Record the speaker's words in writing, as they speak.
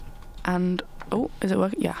And is it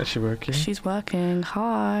working? Yeah. Is she working? She's working.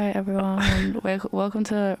 Hi everyone. Welcome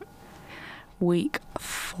to week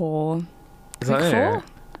 4. Is week that 4? it?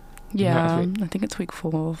 Yeah, No, I think it's week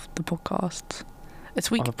 4 of the podcast.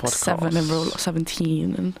 It's week the podcast. 7 and we're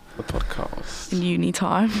 17 and The podcast. in uni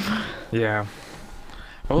time. Yeah.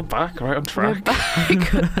 We're back, right on track. We're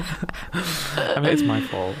back. I mean, it's my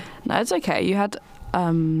fault. No, it's okay. You had My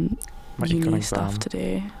econ uni exam. stuff to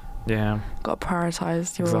do. Yeah. Got to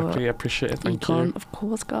prioritise your Exactly. I appreciate it. Thank econ, you. of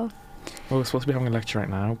course, girl. Well, we're supposed to be having a lecture right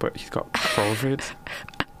now, but he's got COVID.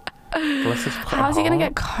 Bless his How's he gonna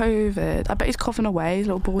get COVID? I bet he's coughing away, his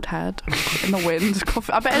little bald head in the wind.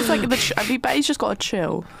 Coughing. I bet it's like I bet he's just got to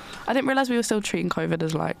chill. I didn't realise we were still treating COVID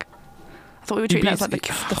as like. I thought we were treating it as like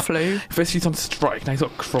the flu. First he's on strike, now he's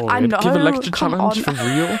got COVID. I know. Give a lecture Come challenge on. for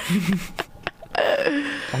real.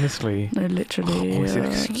 Honestly. No, literally. Always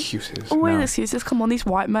excuses. Always No. excuses. Come on, these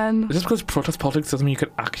white men. Just because protest politics doesn't mean you can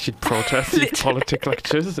actually protest these politic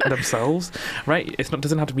lectures themselves, right? It's not.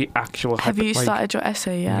 Doesn't have to be actual. Have you started your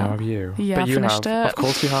essay yet? No, have you? Yeah, but I you finished have. it. Of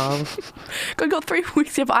course you have. I got 3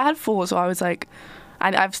 weeks. Yeah, but I had 4, so I was like,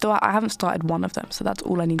 I haven't started one of them, so that's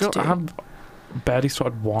all I need Girl, to do. I have barely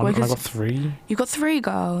started one, and I got 3. You got 3,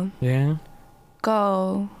 girl. Yeah.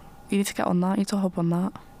 Girl, you need to get on that. You need to hop on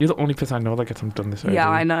that. You're the only person I know that gets them done this early. Yeah,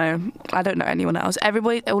 I know. I don't know anyone else.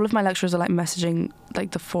 Everybody, all of my lecturers are like messaging like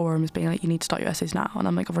the forums, being like, "You need to start your essays now," and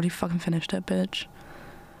I'm like, "I've already fucking finished it, bitch."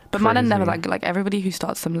 But mine are never like everybody who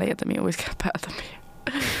starts them later than me always get better than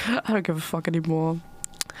me. I don't give a fuck anymore.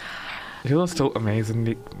 You're still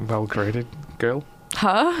amazingly well graded, girl.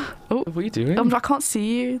 Huh? Oh, What are you doing? I can't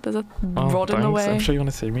see you. There's a rod in the thanks. way. I'm sure you want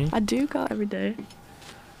to see me. I do, girl, every day.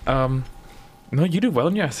 No, you do well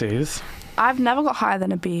in your essays. I've never got higher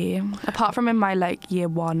than a B, apart from in my like year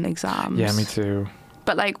 1 exams. Yeah, me too.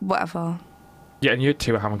 But like whatever. Yeah, in year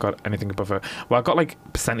 2 I haven't got anything above a... Well, I got like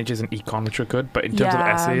percentages in econ which were good, but in terms of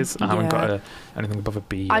essays, I haven't got anything above a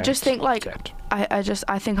B yet. I just think like Yet.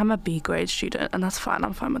 I think I'm a B grade student, and that's fine.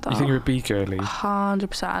 I'm fine with that. You think you're a B girly?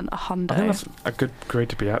 100%, a I hundo. think that's a good grade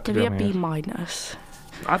to be at, to Maybe be a B honest. minus.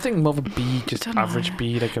 I think more of a B, just Dunno. average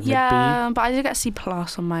B, like a mid-B. Yeah, but I did get a C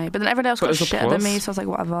plus on my. But then everybody else But got it's a shitter than me, plus. so I was like,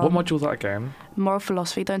 whatever. What module's that again? Moral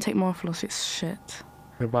philosophy. Don't take moral philosophy. It's shit.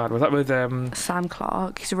 They're bad. Was that with Sam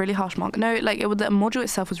Clark. He's a really harsh mark. No, like the module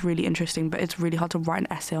itself was really interesting, but it's really hard to write an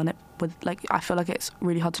essay on it. With like, I feel like it's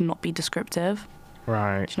really hard to not be descriptive.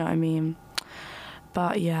 Right. Do you know what I mean?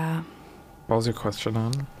 But yeah. What was your question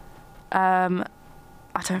on?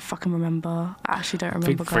 I don't fucking remember. I actually don't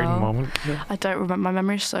remember, Big brain girl. moment. Yeah. I don't remember. My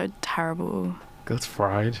memory is so terrible. That's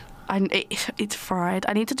fried. It's fried.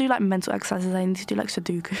 I need to do like mental exercises. I need to do like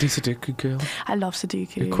Sudoku. Do Sudoku, girl. I love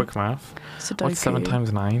Sudoku. Do quick math. Sudoku. What's 7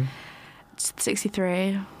 times 9? It's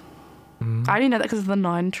 63. Mm. I only know that because of the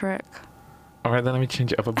 9 trick. Alright, then let me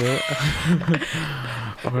change it up a bit.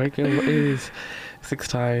 Alright, girl, what is 6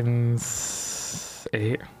 times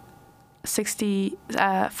 8?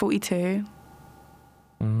 42.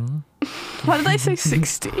 Mm. Why did I say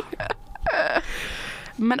 60?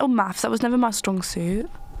 Mental maths, that was never my strong suit.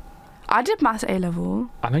 I did maths A level,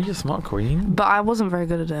 I know you're a smart queen. but I wasn't very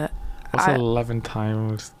good at it. What's 11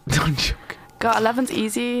 times... Don't joke. God, 11's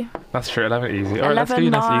easy. That's true, 11 easy. Alright, let's 11,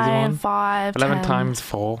 do this easy 9, one. 5, 11 10, times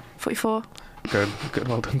 4. 44. Good, good,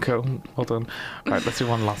 well done, girl. Well done. Right, let's do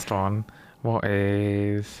one last one. What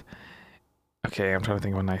is... Okay, I'm trying to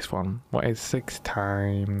think of a nice one. What is 6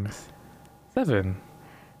 times 7?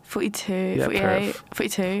 42, Yeah, 48, perf.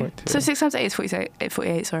 42. 42. So 6 times 8 is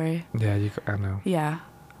 48, sorry. Yeah, I know. Yeah.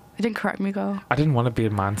 You didn't correct me, girl. I didn't want to be a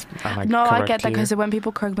man and like No, I correct get that you. because when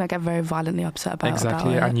people correct me, I get very violently upset about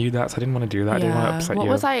Exactly, it. I knew that, so I didn't want to do that. I didn't want to upset what you.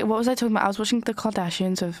 was I talking about? I was watching the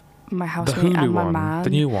Kardashians with my The housemate Hulu and my one, man. the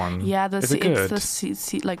new one. Yeah, Is it good?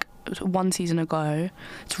 it's like 1 season ago.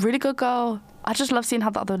 It's really good, girl. I just love seeing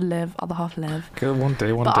how the other half live. Girl, one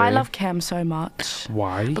day. But I love Kim so much.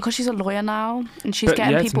 Why? Because she's a lawyer now, and she's But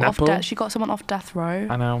getting yeah, it's people off nepo. death. She got someone off death row.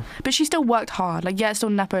 I know. But she still worked hard. Like, yeah, it's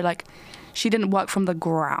still nepo. Like, she didn't work from the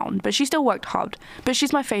ground, but she still worked hard. But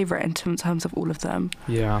she's my favourite in terms of all of them.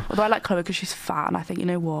 Yeah. Although I like Chloe because she's fat, and I think, you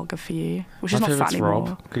know what, good for you. Well, she's My not fat favourite's anymore.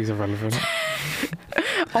 Rob, 'cause he's irrelevant.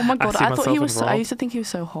 Oh my god, see I thought myself he was. in I Rob. used to think he was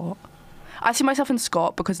so hot. I see myself in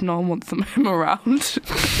Scott because no one wants him around.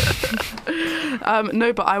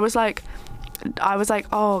 No, but I was like,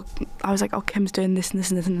 oh, Kim's doing this and this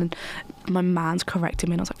and this, and then my man's correcting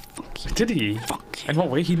me, and I was like, fuck you. Did he? Fuck you. In what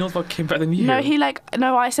way? He knows about Kim better than you.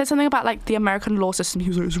 No, I said something about like the American law system. He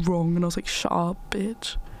was like, it's wrong, and I was like, shut up,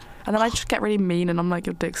 bitch. And then I just get really mean, and I'm like,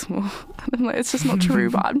 your dick's small. And I'm like, it's just not true,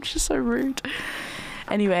 but I'm just so rude.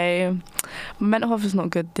 Anyway, my mental health is not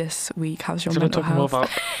good this week. How's your Should I mental talk more health?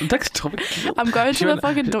 about next topic? I'm going to Do you the want-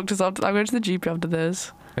 fucking doctor's after. I'm going to the GP after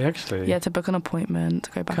this. Actually, Yeah, to book an appointment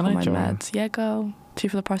to go back Can on I my join? meds. Yeah, go. 2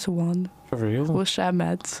 for the price of 1. for real. We'll share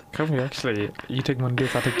meds. Can we actually? You take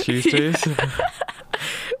Mondays, I take Tuesdays.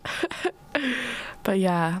 But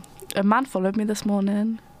yeah, a man followed me this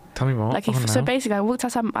morning. Tell me more. Like, Oh, so no. basically, I walked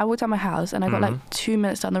out my house, and I got like 2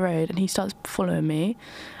 minutes down the road, and he starts following me,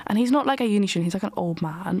 and he's not like a uni student. He's like an old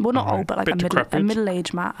man. Well, not Alright. old, but like Bit a decrepit.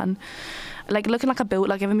 middle-aged man, like looking like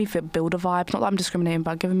like giving me builder vibes. Not that I'm discriminating,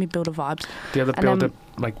 but giving me builder vibes. The other and builder, then-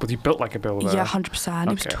 like, was he built like a builder? Yeah, 100%.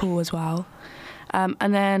 He was Okay. tall as well.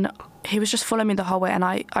 And then he was just following me the whole way, and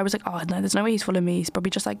I was like, oh no, there's no way he's following me. He's probably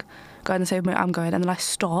just like going the same way I'm going. And then I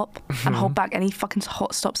stop and hold back, and he fucking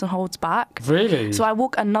stops and holds back. Really? So I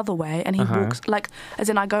walk another way, and he Uh-huh. walks like, as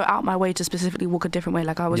in I go out my way to specifically walk a different way.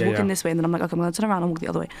 Like I was Yeah, walking yeah. this way, and then I'm like, okay, I'm gonna turn around and walk the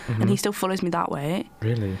other way, and he still follows me that way.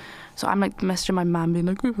 Really? So I'm like messaging my man, being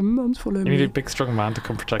like, oh, my man's following You me. need a big, strong man to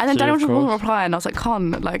come protect And then you, Daniel of just wasn't course. replying. And I was like,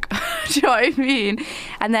 can't, like, do you know what I mean?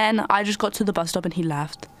 And then I just got to the bus stop and he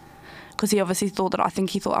left. Because he obviously thought I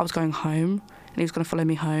thought I was going home and he was going to follow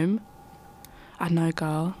me home. I know,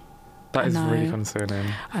 girl. That I is really know. concerning.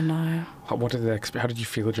 I know. How did you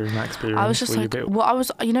feel during that experience? I was just Were you like, a bit- well,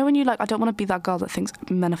 you know when you like, I don't want to be that girl that thinks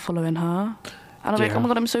men are following her. And I'm like, Yeah. oh my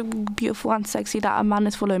God, I'm so beautiful and sexy that a man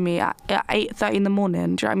is following me at 8:30 in the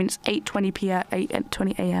morning. Do you know what I mean? It's 8:20 p.m.,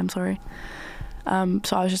 8:20 a.m., sorry.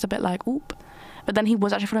 So I was just a bit like, oop. But then he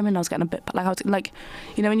was actually following me and I was getting a bit, like, I was like,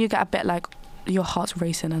 you know when you get a bit like, your heart's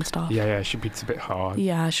racing and stuff. Yeah, she beats a bit hard.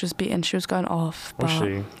 Yeah, she was beating, she was going off. Was But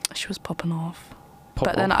she? she was popping off. Pop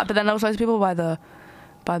But then off? there was loads of people by the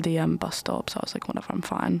bus stop, so I was like, whatever, I'm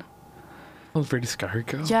fine. That was really scary,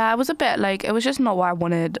 girl. Yeah, it was a bit like, it was just not what I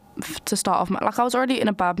wanted to start off. Like, I was already in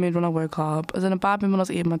a bad mood when I woke up. I was in a bad mood when I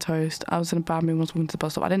was eating my toast. I was in a bad mood when I was walking to the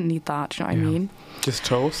bus stop. I didn't need that, do you know what Yeah. I mean? Just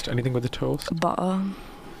toast? Anything with the toast? Butter.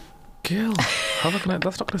 Girl, that's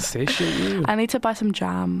not gonna satiate you. I need to buy some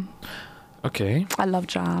jam. Okay. I love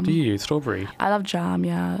jam. Do you use strawberry? I love jam,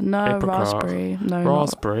 yeah. No, Apricot. raspberry. No,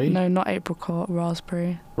 Raspberry? not apricot.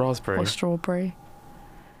 Raspberry. Raspberry. Or strawberry.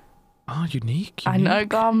 Oh, unique. I know,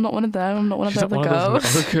 girl. I'm not one of them. I'm not one She's of not the one other of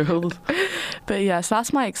girls. those other girls. But yeah, so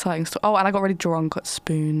that's my exciting story. Oh, and I got really drunk at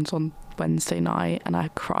Spoons on Wednesday night, and I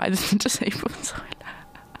cried in disabled toilet.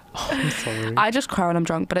 Oh, I'm sorry. I just cry when I'm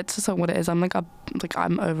drunk, but it's just like what it is. I'm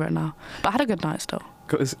over it now. But I had a good night still.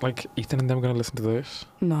 Is like Ethan and them gonna listen to this?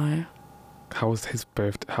 No. How was his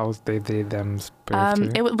birthday? How was them's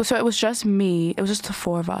birthday? It was just me. It was just the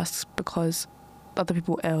 4 of us because other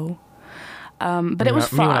people were ill. But it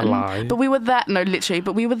was Me when I fun. lie. But we were there. No, literally.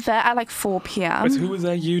 But we were there at like 4 p.m. Wait, so who was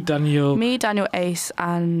there? You, Daniel. Me, Daniel, Ace,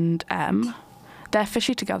 and Em. They're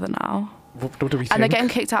officially together now. What do we think? And they're getting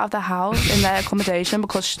kicked out of their house in their accommodation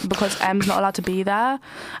because Em's not allowed to be there.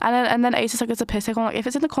 And then Ace is like, it's a piss take. I'm like, if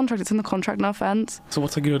it's in the contract, it's in the contract, no offence. So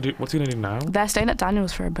what's he gonna do? What's he gonna do now? They're staying at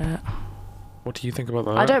Daniel's for a bit. What do you think about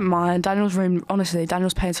that? I don't mind. Daniel's room, honestly,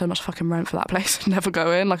 Daniel's paying so much fucking rent for that place. Never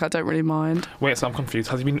go in. Like, I don't really mind. Wait, so I'm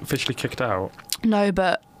confused. Has he been officially kicked out? No,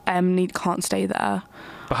 but can't stay there.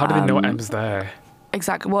 But how do they know Em's there?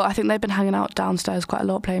 Exactly. Well, I think they've been hanging out downstairs quite a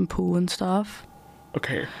lot, playing pool and stuff.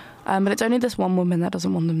 Okay. But it's only this one woman that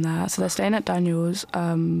doesn't want them there. So they're staying at Daniel's.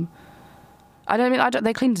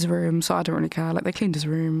 They cleaned his room, so I don't really care. Like, they cleaned his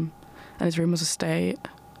room, and his room was a state.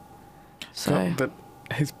 So, But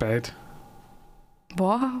his bed,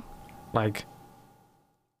 what? like,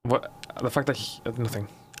 what? The fact that nothing.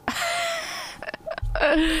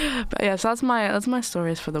 But yeah, so that's my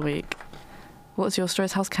stories for the week. What's your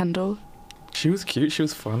stories? How's Kendall? She was cute. She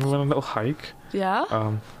was fun. We went on a little hike. Yeah?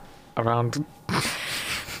 Around.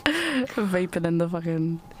 Vaping in the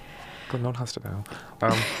fucking... But no one has to know.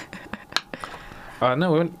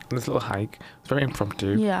 No, we went on this little hike. It was very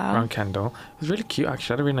impromptu. Yeah. Around Kendall. It was really cute,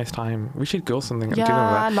 actually. I had a really nice time. We should go something and do Yeah,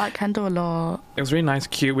 I that. like Kendall a lot. It was really nice,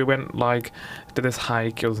 cute. We went, did this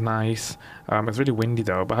hike. It was nice. It was really windy,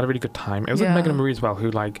 though, but I had a really good time. It was with Yeah. Megan and Marie as well,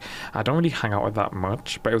 who, I don't really hang out with that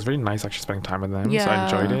much, but it was really nice actually spending time with them, so I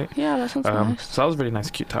enjoyed it. Yeah, that sounds nice. So that was a really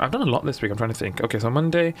nice, cute time. I've done a lot this week. I'm trying to think. Okay, so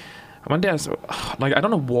Monday, I was, I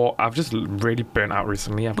don't know what. I've just really burnt out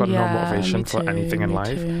recently. I've got no motivation me for too, anything in me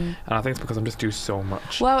life, too. and I think it's because I'm just doing so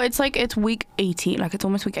much. Well, it's week 18. Like, it's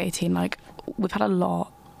almost week 18. Like, we've had a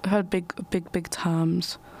lot. We've had big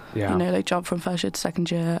terms. Yeah. You know, jump from first year to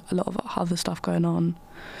second year. A lot of other stuff going on.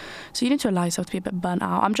 So you need to allow yourself to be a bit burnt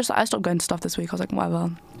out. I stopped going to stuff this week. I was like,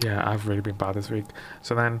 whatever. Yeah, I've really been bad this week.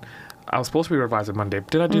 So then I was supposed to be revising Monday.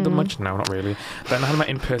 Did I do them much? No, not really. Then I had my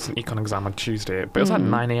in-person econ exam on Tuesday, but it was at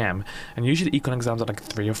 9 a.m. And usually the econ exams are like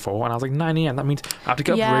 3 or 4. And I was like, 9 a.m. That means I have to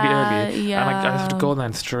get up really early. Yeah. And I have to go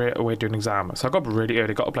then straight away do an exam. So I got up really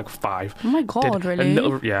early. Got up like 5. Oh my God, really?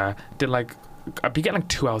 Did like... I've been getting like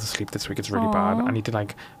 2 hours of sleep this week. It's really bad. I need to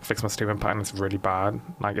like fix my sleeping pattern. It's really bad.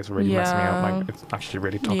 Like it's really messing me up. Like it's actually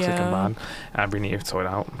really toxic and bad. And I really need to sort it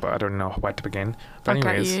out. But I don't know where to begin. But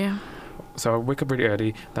anyways, so I wake up really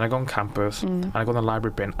early. Then I go on campus and I go in the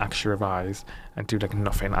library bin, actually revise and do like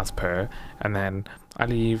nothing as per. And then I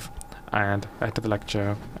leave and I head to the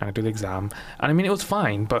lecture and I do the exam. And I mean, it was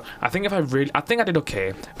fine, but I think I did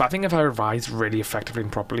okay. But I think if I revised really effectively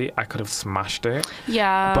and properly, I could have smashed it.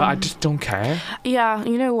 Yeah. But I just don't care. Yeah,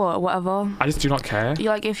 you know what? Whatever. I just do not care. You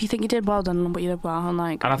like, if you think you did well, then but you did well, and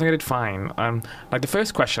like. And I think I did fine. Like the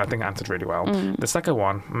first question, I think I answered really well. The second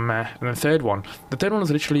one, meh. And the third one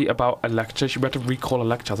was literally about a lecture. We had to recall a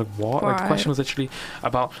lecture. I was like, what? Like the question was literally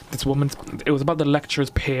about this woman's. It was about the lecturer's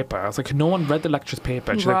paper. I was like, no one read the lecturer's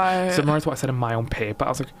paper. And she's like, summarize what I said in my own paper. I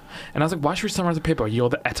was like, why should we summarize the paper? You're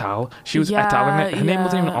the et al. She was et al in it. Her name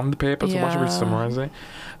wasn't even on the paper, so why should we summarize it?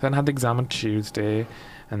 Then I had the exam on Tuesday,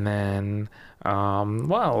 and then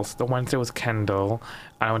what else? The Wednesday was Kendall.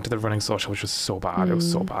 I went to the running social, which was so bad. It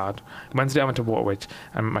was so bad. Wednesday I went to Waterwich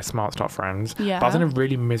and my Smart Start friends. Yeah. But I was in a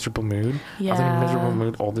really miserable mood. Yeah. I was in a miserable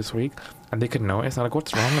mood all this week. And they could notice. And I like,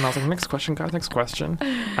 what's wrong? And I was like, next question, guys, next question.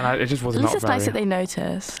 And it just was not very... It's nice that they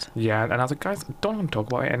noticed. Yeah. And I was like, guys, don't even talk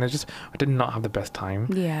about it. And I did not have the best time.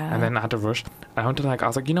 Yeah. And then I had to rush. I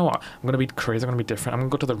was like, you know what? I'm going to be crazy. I'm going to be different. I'm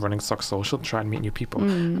going to go to the running stock social, try and meet new people.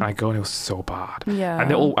 And I go and it was so bad. Yeah.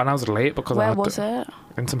 And I was late because Where was it?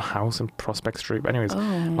 In some house in Prospect Street. But anyways,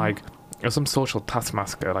 like... It was some social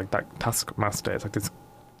Taskmaster, like that Taskmaster. It's like this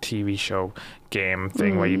TV show game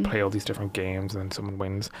thing where you play all these different games and then someone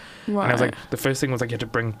wins. Right. And it was like, the first thing was like you had to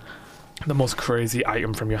bring the most crazy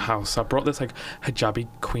item from your house. So I brought this like hijabi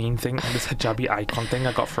queen thing and this hijabi icon thing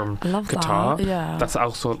I got from Qatar. That. Yeah. That's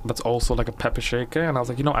also like a pepper shaker. And I was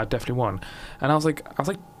like, you know what, I definitely won. And I was like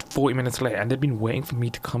 40 minutes late and they'd been waiting for me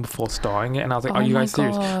to come before starting it. And I was like, are you guys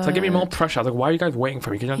serious? So it gave me more pressure. I was like, why are you guys waiting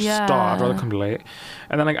for me? Can you just start? I'd rather come late.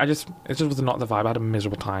 And then like it just was not the vibe. I had a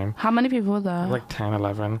miserable time. How many people were there? Like 10,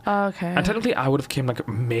 11. Oh, okay. And technically I would have came like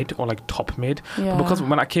mid or like top mid. Yeah. But because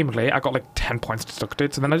when I came late, I got like 10 points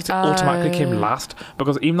deducted. So then I just automatically came last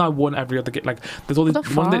because even though I won every other game, like there's all these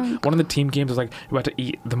one of the team games was like who had to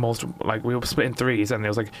eat the most, like we were split in threes and it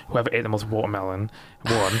was like whoever ate the most watermelon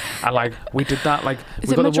won. And like we did that, like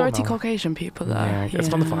is it majority Caucasian people there? Yeah, it's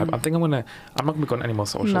not the vibe. I think I'm not gonna be going to any more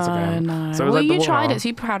socials again. No. So well, like you tried it, so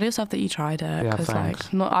you're proud of yourself that you tried it. Yeah, because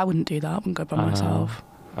I wouldn't do that. I wouldn't go by myself.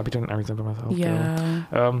 I'd be doing everything by myself.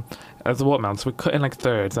 Yeah. As a watermelon, so we cut in like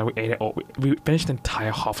thirds and we ate it all. We finished the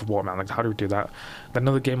entire half of watermelon. Like, how do we do that? Then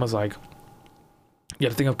another game was like, you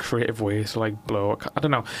had to think of creative ways to like blow. I don't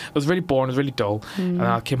know. It was really boring. It was really dull. And then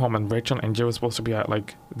I came home and Rachel and India was supposed to be at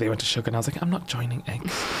like, they went to Sugar and I was like, I'm not joining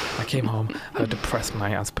eggs. I came home, had a depressed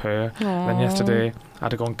night as per. Aww. Then yesterday I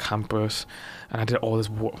had to go on campus and I did all this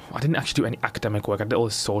work. I didn't actually do any academic work. I did all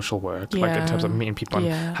this social work, like in terms of meeting people. And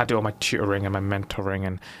I had to do all my tutoring and my mentoring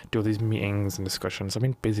and do all these meetings and discussions. I've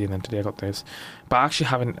been busy and then today I got this. But I actually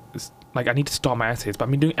haven't, like I need to start my essays, but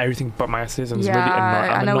I've been doing everything but my essays and it's really annoying.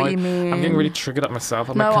 I know what you mean. I'm getting really triggered at myself.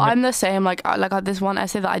 I'm the same. Like this one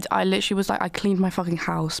essay that I literally was like, I cleaned my fucking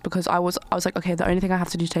house because I was like, okay, the only thing I have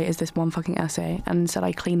to do today is this one fucking essay. And instead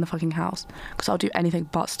I clean the fucking house because I'll do anything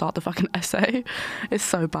but start the fucking essay. It's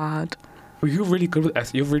so bad. Well, you're really good with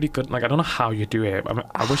essays. You're really good. Like, I don't know how you do it.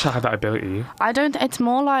 I wish I had that ability. I don't. It's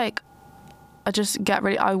more like I get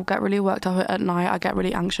really worked up at night. I get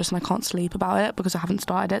really anxious and I can't sleep about it because I haven't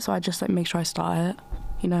started it. So I just like make sure I start it.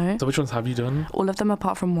 You know. So which ones have you done? All of them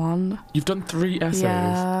apart from one. You've done 3 essays.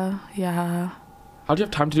 Yeah. How do you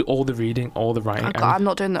have time to do all the reading, all the writing?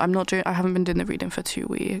 I haven't been doing the reading for 2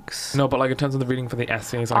 weeks. No, but like in terms of the reading for the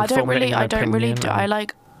essays, like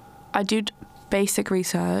I do basic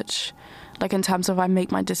research. Like in terms of I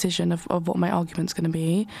make my decision of what my argument's going to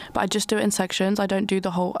be, but I just do it in sections. I don't do the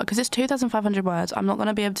whole, because it's 2,500 words. I'm not going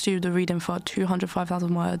to be able to do the reading for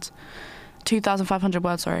 205,000 words. 2,500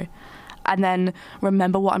 words, sorry. And then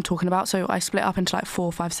remember what I'm talking about. So I split up into like 4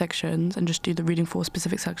 or 5 sections and just do the reading for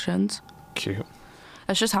specific sections. Cute.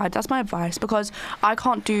 That's my advice, because I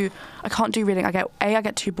can't do reading. I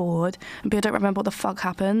get too bored, and B, I don't remember what the fuck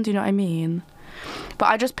happened. Do you know what I mean? But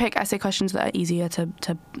I just pick essay questions that are easier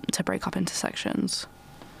to break up into sections.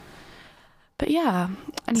 But yeah,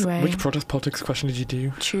 anyway. Which protest politics question did you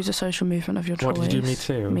do? Choose a social movement of your choice. What did you do? Me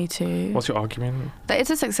too. Me too. What's your argument? That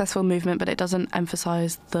it's a successful movement, but it doesn't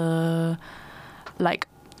emphasize the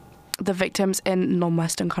victims in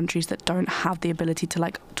non-Western countries that don't have the ability to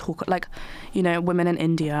like talk, like, you know, women in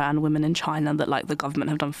India and women in China that like the government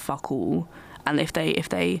have done fuck all. And if they I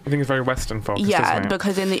think it's very Western focused. yeah, isn't it?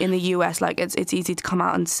 because in the US, like it's easy to come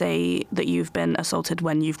out and say that you've been assaulted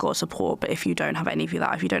when you've got support, but if you don't have any of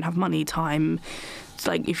that, if you don't have money, time, it's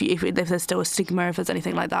like if there's still a stigma, if there's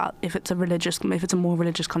anything like that, if it's a more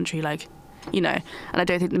religious country, like, you know. And I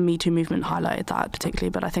don't think the Me Too movement highlighted that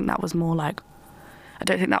particularly, but I think that was more like, I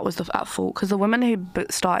don't think that was at fault, because the woman who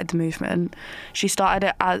started the movement, she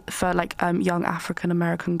started it for like young African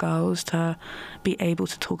American girls to be able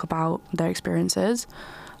to talk about their experiences,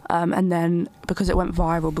 and then because it went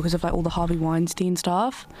viral, because of like all the Harvey Weinstein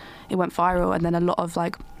stuff, it went viral, and then a lot of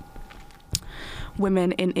like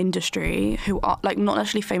women in industry who are like not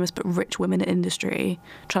actually famous but rich women in industry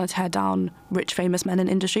trying to tear down rich famous men in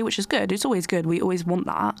industry, which is good. It's always good. We always want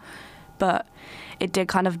that. But it did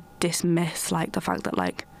kind of dismiss like the fact that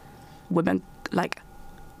like women like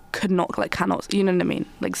cannot, you know what I mean?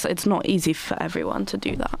 Like, so it's not easy for everyone to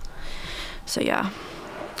do that. So yeah.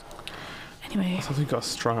 Anyway. I thought you got a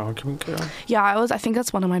strong argument, girl. Yeah, I think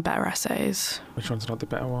that's one of my better essays. Which one's not the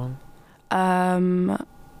better one?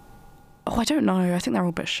 Oh, I don't know. I think they're all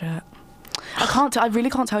a bit shit. I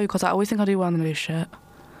really can't tell you, because I always think I do well and they do shit.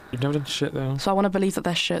 You've never done shit though. So I want to believe that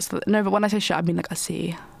they're shit. No, but when I say shit, I mean like a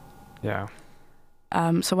C. Yeah.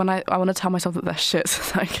 So when I want to tell myself that they're shit so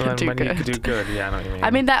that I can do good. You could do good, yeah, I know what you mean. I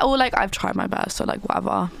mean, they're all like, I've tried my best, so like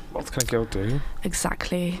whatever. What can a girl do?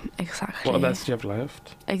 Exactly. What other essay do you have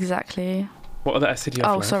left? Exactly. What other essay do you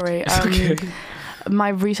have left? Oh, sorry. Okay. My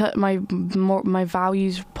research, my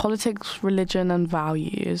values, politics, religion, and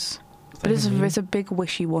values. But it's a big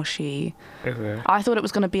wishy-washy. Is it? I thought it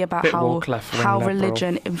was going to be about how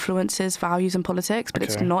religion influences values and politics, but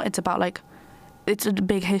it's not. It's about like, it's a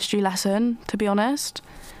big history lesson, to be honest,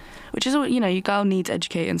 which is, you know, your girl needs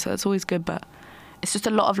educating, so it's always good, but it's just a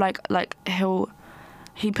lot of like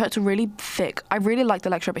he puts a really thick, I really like the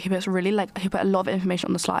lecture, but he put a lot of information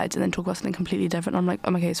on the slides and then talk about something completely different. I'm like,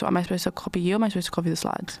 oh, okay, so am I supposed to copy you, or am I supposed to copy the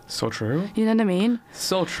slides? So true. You know what I mean?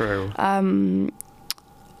 So true.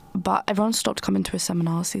 But everyone stopped coming to his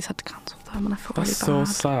seminars, so he's had to cancel them, and I felt really bad. That's so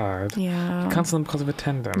sad. Yeah. Cancel them because of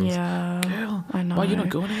attendance. Yeah. Girl, I know. why are you not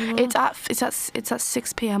going anymore? It's at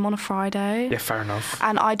 6 p.m. on a Friday. Yeah, fair enough.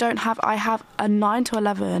 And I have a 9 to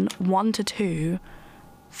 11, 1 to 2,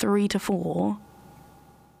 3 to 4,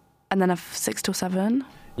 and then a 6 till 7.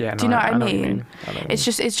 Yeah, no, do you know what I know mean? It's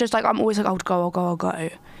just like, I'm always like, I'll go.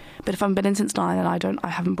 But if I've been in since 9 and I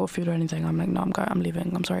haven't bought food or anything, I'm like, no, I'm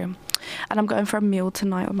leaving. I'm sorry. And I'm going for a meal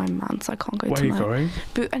tonight with my man, so I can't go tonight. Where are you going?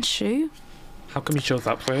 Boot and Shoe. How come you chose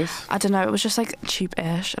that place? I don't know. It was just like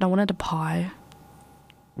cheap-ish, and I wanted a pie.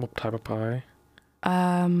 What type of pie?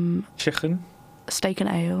 Chicken? Steak and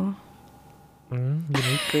ale.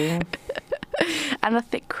 Unique girl. And the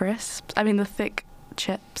thick crisps. I mean, the thick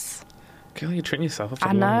chips. Girl, you're treating yourself after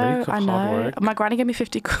I a long week of hard work. My granny gave me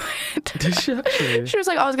 50 quid. Did she actually? She was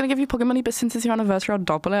like, I was going to give you pocket money, but since it's your anniversary, I'll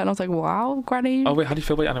double it. And I was like, wow, granny. Oh, wait, how do you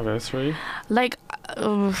feel about your anniversary? Like,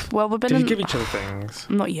 well, we've been Did you give each other things?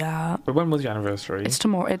 Not yet. But when was your anniversary? It's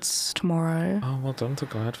tomorrow. Oh, well done. So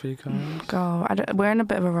glad for you guys. Girl, we're in a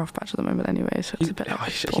bit of a rough patch at the moment anyway, so it's a bit like...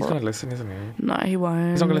 He's going to listen, isn't he? No, he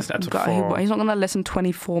won't. He's not going to listen to episode 4. He's not going to listen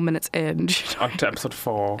 24 minutes in. On to episode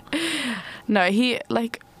 4. No,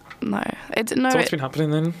 No. So what's been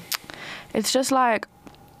happening then? It's just like,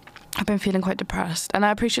 I've been feeling quite depressed, and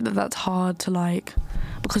I appreciate that that's hard to like,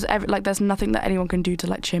 because there's nothing that anyone can do to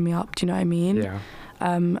like cheer me up. Do you know what I mean? Yeah.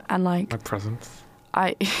 And like my presence.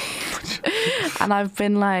 And I've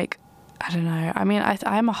been like, I don't know. I mean,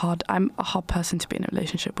 I'm a hard person to be in a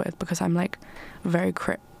relationship with, because I'm like very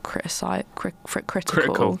critical.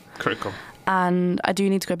 And I do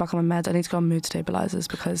need to go back on my meds. I need to go on mood stabilizers,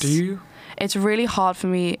 because... Do you? It's really hard for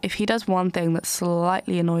me. If he does one thing that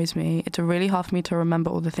slightly annoys me, it's really hard for me to remember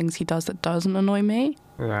all the things he does that doesn't annoy me.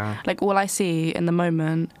 Yeah. Like, all I see in the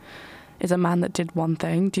moment is a man that did one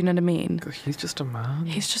thing. Do you know what I mean? He's just a man.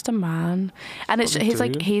 He's just a man. And he's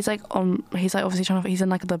obviously he's in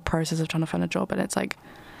like the process of trying to find a job, and it's like...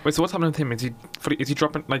 Wait, so what's happening with him? Is he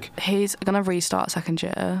dropping, like... He's going to restart second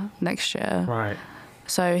year next year. Right.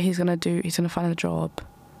 So he's going to find a job.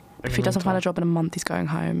 If he doesn't find a job in a month, he's going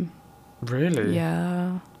home. Really?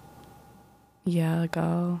 Yeah. Yeah,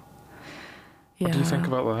 girl. Yeah. What do you think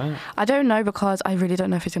about that? I don't know, because I really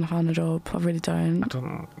don't know if he's going to find a job. I really don't. I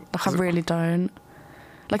don't... Like, I really don't.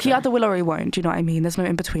 Like, he either will or he won't, do you know what I mean? There's no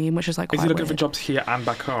in between, which is like quite Is he looking weird. for jobs here and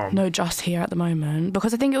back home? No, just here at the moment,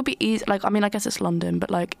 because I think it would be easy. Like, I mean, I guess it's London, but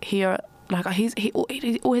like here, like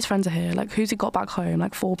all his friends are here. Like, who's he got back home?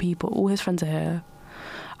 Like 4 people. All his friends are here,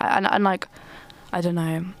 and like, I don't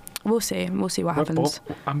know. We'll see. We'll see what happens.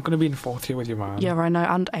 I'm gonna be in 4th year with you, man. Yeah, I know,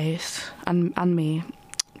 and Ace, and me,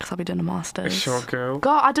 because I'll be doing a master's. Sure, girl.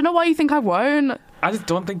 God, I don't know why you think I won't. I just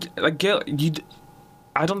don't think, like, girl,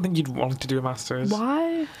 I don't think you'd want to do a master's.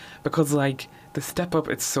 Why? Because, like, the step up,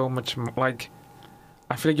 it's so much more, like,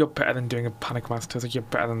 I feel like you're better than doing a panic master's. Like, you're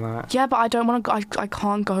better than that. Yeah, but I don't want to. I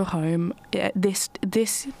can't go home. This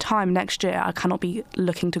time next year, I cannot be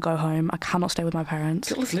looking to go home. I cannot stay with my parents.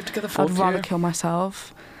 Girl, let's live together 4th I'd rather kill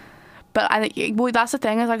myself. But I think, well, that's the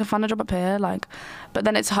thing, is I can find a job up here, like, but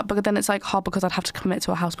then it's hard because I'd have to commit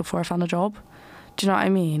to a house before I found a job. Do you know what I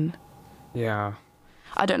mean? Yeah.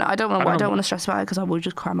 I don't know. I don't want to stress about it, because I will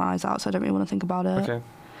just cry my eyes out. So I don't really want to think about it. Okay.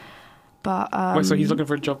 But wait, so he's looking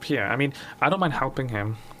for a job here? I mean, I don't mind helping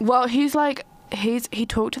him. Well, he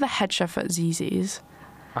talked to the head chef at Zizi's.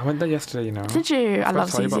 I went there yesterday, you know. Did you? I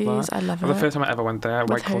love Zizi's. I love it. It was the first time I ever went there.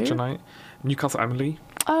 White Culture Night, Newcastle Emily.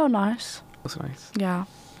 Oh, nice. It was nice. Yeah.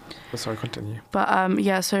 Oh, sorry, continue. But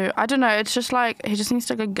yeah, so I don't know. It's just like he just needs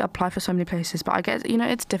to go apply for so many places. But I guess, you know,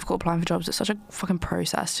 it's difficult applying for jobs. It's such a fucking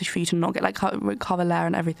process for you to not get like cover letter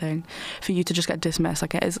and everything, for you to just get dismissed.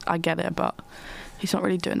 Like, it is. I get it, but he's not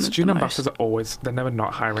really doing the Student most. ambassadors they're never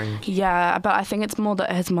not hiring. Yeah, but I think it's more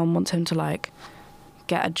that his mum wants him to like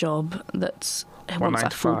get a job that's wants a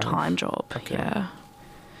full-time job. Okay. Yeah.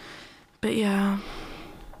 But yeah.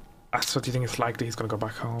 So do you think it's likely he's going to go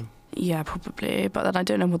back home? Yeah, probably. But then I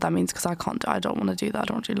don't know what that means, because I don't want to do that. I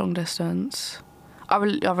don't want to do long distance. Our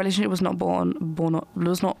relationship was not built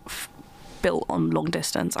on long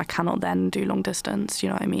distance. I cannot then do long distance. You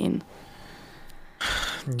know what I mean?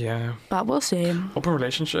 Yeah. But we'll see. Open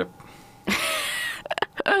relationship?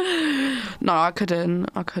 No, I couldn't.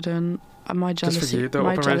 My jealousy. Just for you, though?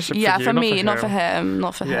 My Open jealousy. relationship Yeah, for you, for me, not for him.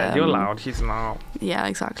 Not for him. Yeah, you're allowed. He's not. Yeah,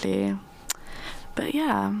 exactly. But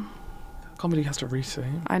yeah. Comedy has to reset.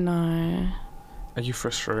 I know. Are you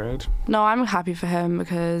frustrated? No, I'm happy for him,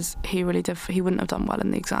 because he really did. He wouldn't have done well in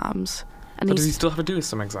the exams. And But does he still have to do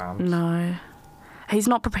some exams? No. He's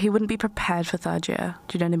not. He wouldn't be prepared for 3rd year.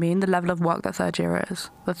 Do you know what I mean? The level of work that 3rd year is.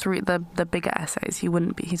 The bigger essays. He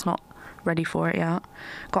wouldn't be. He's not ready for it yet.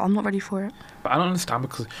 God, I'm not ready for it. But I don't understand,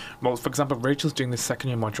 because, well, for example, Rachel's doing the 2nd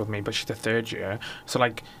year module with me, but she's the 3rd year. So,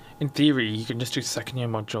 like, in theory, you can just do 2nd year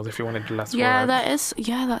modules if you wanted to do less work. Yeah, that's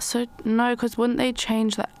so. No, because wouldn't they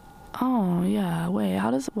change that? Oh, yeah. Wait,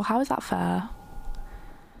 how is that fair?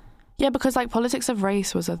 Yeah, because like politics of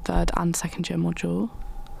race was a 3rd and 2nd year module.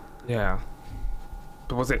 Yeah.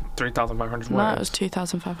 But was it 3,500 words? No, it was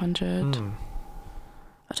 2,500.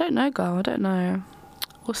 I don't know, girl. I don't know.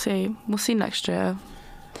 We'll see. We'll see next year.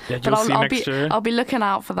 Yeah, you'll see next year. I'll be looking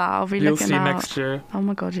out for that. You'll see next year. Oh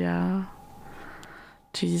my God, yeah.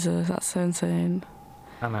 Jesus, that's so insane.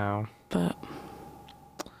 I know. But.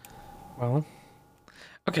 Well.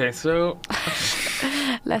 Okay, so.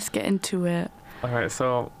 Let's get into it. Alright,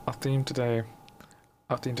 so our theme today.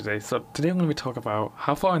 So today I'm going to be talking about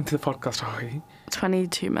how far into the podcast are we?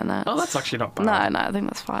 22 minutes. Oh, that's actually not bad. No, I think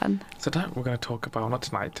that's fine. So tonight we're going to talk about, not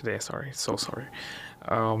tonight, today, sorry, so sorry,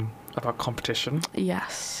 about competition.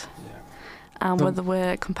 Yes. Yeah. And whether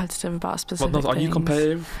we're competitive about specific things. Are you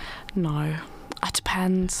competitive? No. It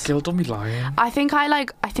depends. Girl, don't be lying. I think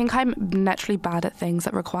I'm naturally bad at things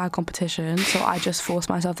that require competition, so I just force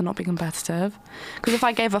myself to not be competitive. Because if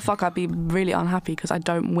I gave a fuck, I'd be really unhappy, because I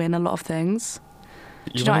don't win a lot of things.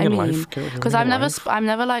 Do you know what I mean? Because I'm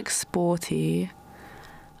never like sporty.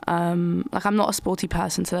 Like, I'm not a sporty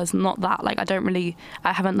person, so there's not that. Like,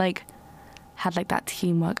 I haven't like had like that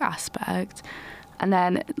teamwork aspect. And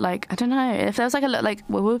then like, I don't know, if there's like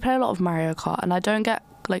we play a lot of Mario Kart, and I don't get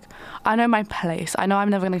like, I know my place. I know I'm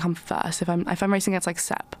never gonna come first. If I'm racing against like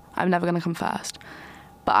Sep, I'm never gonna come first.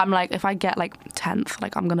 But I'm like, if I get like 10th,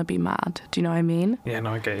 like, I'm gonna be mad. Do you know what I mean? Yeah,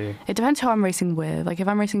 no, I get you. It depends who I'm racing with. Like, if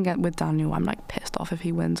I'm racing with Daniel, I'm like pissed off if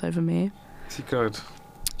he wins over me. Is he good?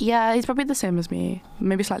 Yeah, he's probably the same as me.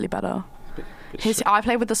 Maybe slightly better. I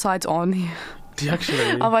play with the sides on. Do you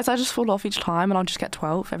actually? Otherwise, I just fall off each time, and I'll just get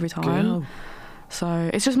 12th every time. Girl.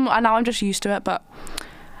 So it's just, and now I'm just used to it. But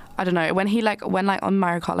I don't know, when on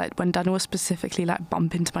Mario Kart, like when Daniel will specifically like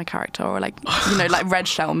bump into my character, or like, you know, like red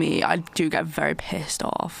shell me, I do get very pissed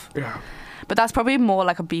off. Yeah. But that's probably more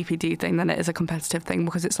like a BPD thing than it is a competitive thing,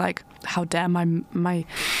 because it's like, how dare my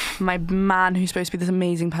man who's supposed to be this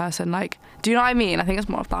amazing person, like, do you know what I mean? I think it's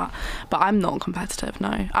more of that. But I'm not competitive,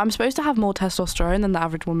 no. I'm supposed to have more testosterone than the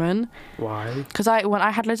average woman. Why? Because when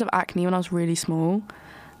I had loads of acne when I was really small,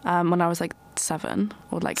 when I was like 7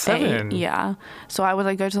 or like 7? 8. Yeah. So I would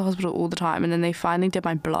like go to the hospital all the time, and then they finally did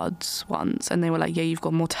my bloods once, and they were like, yeah, you've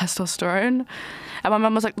got more testosterone. And my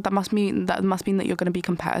mum was like, that must mean that you're going to be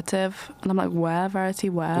competitive. And I'm like, where, Verity,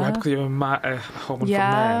 where? Why? Because you're a hormone for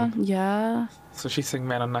men. Yeah. So she's saying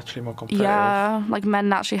men are naturally more competitive. Yeah, like men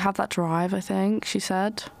naturally have that drive, I think, she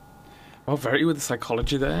said. Well, Verity with the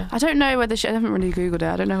psychology there. I don't know whether I haven't really Googled it.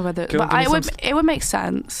 I don't know whether... it would make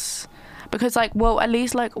sense. Because, like, well, at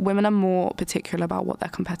least, like, women are more particular about what they're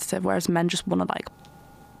competitive, whereas men just want to, like,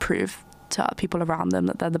 prove to people around them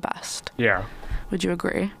that they're the best. Yeah. Would you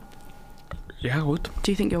agree? Yeah, I would.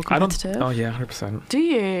 Do you think you're competitive? Oh, yeah, 100%. Do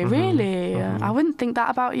you? Really? I wouldn't think that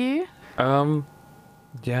about you.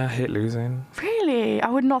 Yeah, I hate losing. Really? I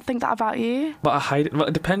would not think that about you. But I hide it. Well,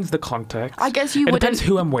 it depends the context. I guess you wouldn't... It depends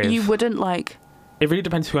who I'm with. You wouldn't, like... It really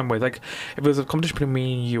depends who I'm with. Like, if there's a competition between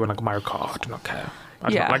me and you and, like, Mario Kart, I do not care.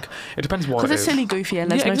 Like, it depends what it is. Because it's silly goofy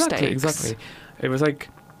and there's no stakes. Exactly. It was like,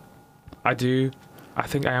 I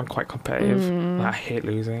think I am quite competitive. Like, I hate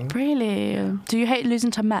losing. Really? Do you hate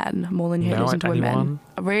losing to men more than you hate losing to women?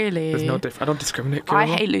 Really? There's no I don't discriminate. Girl. I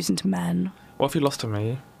hate losing to men. What if you lost to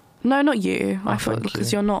me? No, not you. I thought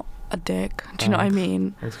because you're not a dick. Do you know what I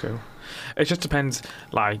mean? It's cool. It just depends,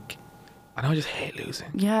 like... I know I just hate losing.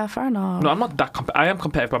 Yeah, fair enough. No, I'm not that I am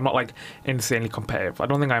competitive, but I'm not, like, insanely competitive. I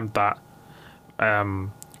don't think I'm that...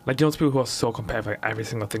 like, you know, those people who are so competitive, like, every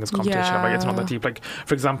single thing is competition. Yeah. Like, it's not that deep. Like,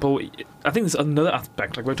 for example, I think there's another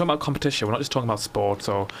aspect. Like, we're talking about competition. We're not just talking about sports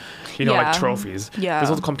or, you know, like, trophies. Yeah.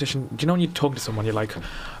 There's also competition. Do you know when you're talking to someone, you're like...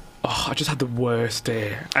 Oh, I just had the worst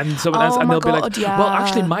day, and someone else, and they'll be like, "Well,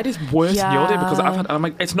 actually, mine is worse than your day because I'm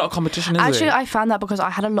like, it's not a competition, is it?" Actually, I found that because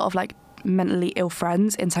I had a lot of like mentally ill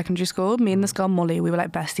friends in secondary school. Me and this girl Molly, we were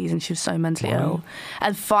like besties, and she was so mentally ill.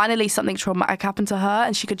 And finally, something traumatic happened to her,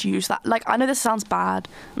 and she could use that. Like, I know this sounds bad,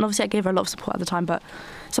 and obviously, I gave her a lot of support at the time, but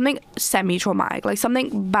something semi-traumatic, like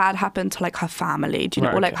something bad happened to like her family, do you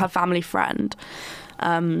know, or like her family friend.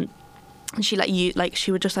 And she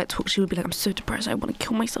she would just like talk. She would be like, "I'm so depressed. I want to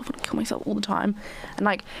kill myself. All the time." And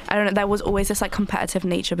like, I don't know. There was always this like competitive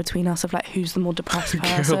nature between us of like, who's the more depressed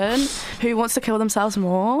person, who wants to kill themselves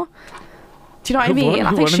more. Do you know what I mean?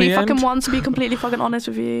 I think she fucking wants to be completely fucking honest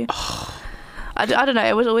with you. I don't know.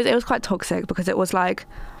 It was quite toxic because it was like,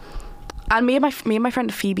 and me and my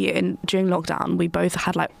friend Phoebe during lockdown, we both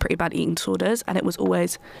had like pretty bad eating disorders, and it was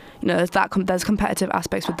always, you know, there's competitive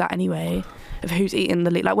aspects with that anyway. Of who's eating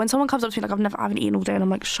the lead. Like when someone comes up to me like, I haven't eaten all day, and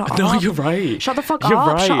I'm like, shut up. No, you're right. Shut the fuck you're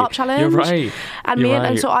up. Right. Shut up, challenge. You're right. And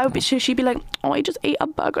and so she'd be like, oh, I just ate a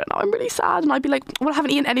burger and now I'm really sad. And I'd be like, well, I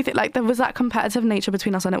haven't eaten anything. Like there was that competitive nature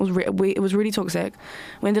between us, and it was it was really toxic.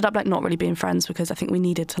 We ended up like not really being friends because I think we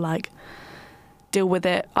needed to like deal with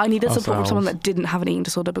it. I needed support from someone that didn't have an eating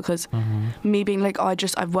disorder because me being like,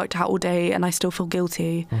 I've worked out all day and I still feel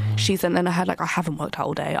guilty. She's then in her head like, I haven't worked out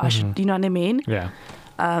all day. I should, you know what I mean? Yeah.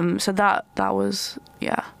 So that was,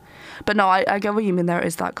 yeah. But no, I get what you mean. There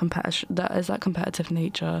is that competitive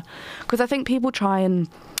nature, because I think people will try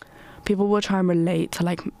and relate to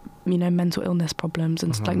like, you know, mental illness problems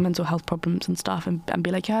and like mental health problems and stuff, and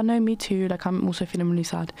be like, yeah, no, me too. Like I'm also feeling really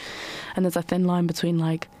sad. And there's a thin line between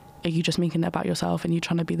like, are you just making it about yourself and you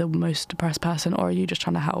trying to be the most depressed person, or are you just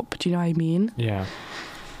trying to help? Do you know what I mean? Yeah.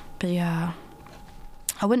 But yeah.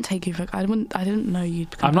 I wouldn't take you for... I didn't know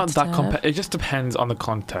you'd be competitive. I'm not that competitive. It just depends on the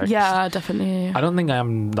context. Yeah, definitely. I don't think I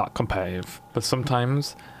am that competitive, but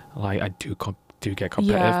sometimes, like, I do get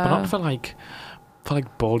competitive, but not for like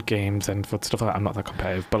board games and for stuff like that. I'm not that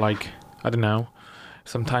competitive, but like, I don't know.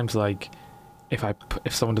 Sometimes, like,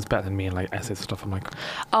 if someone does better than me in like essays and stuff, I'm like,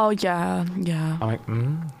 oh yeah. I'm like,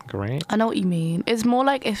 great. I know what you mean. It's more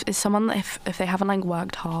like if they haven't like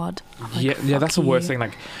worked hard. Like, yeah, that's the worst thing.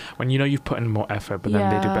 Like when you know you've put in more effort, but then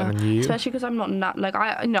they do better than you. Especially because I'm not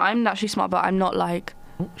I'm naturally smart, but I'm not like.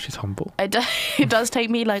 Oh, she's humble. It does take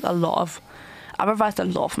me like a lot of. I revised a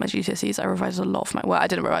lot for my GCSEs. I revised a lot for my. Well, I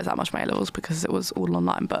didn't revise that much for my A-levels because it was all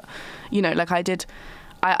online. But you know, like I did.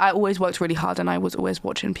 I always worked really hard, and I was always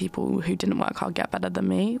watching people who didn't work hard get better than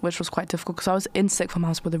me, which was quite difficult because I was in sixth form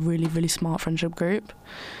house with a really, really smart friendship group.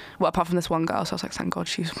 Well, apart from this one girl, so I was like, thank God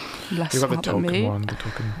she's less smart than me. One, the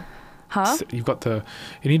token. Huh? You've got you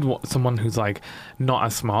need someone who's like not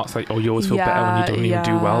as smart, so like, you always feel better when you don't even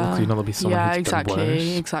do well because you know there'll be someone who's done worse.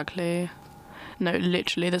 Yeah, exactly. No,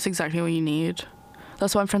 literally, that's exactly what you need.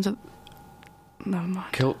 That's why I'm friends with. Never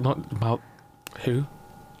mind. Not about who?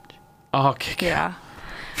 Oh, okay. Yeah.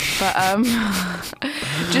 But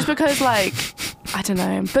just because like I don't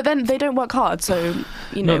know, but then they don't work hard, so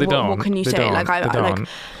you know no, they don't. What can you they say? Don't. Like I like,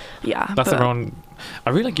 yeah. That's their own. I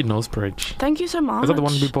really like your nose bridge. Thank you so much. Is that the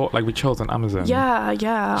one we bought, like we chose on Amazon? Yeah.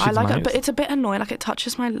 I like nice. it, but it's a bit annoying. Like it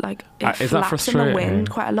touches my like. It Is that flaps in the frustrating? wind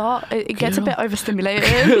quite a lot. It gets a bit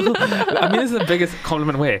overstimulated. I mean, this is the biggest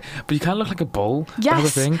compliment way, but you kind of look like a bull.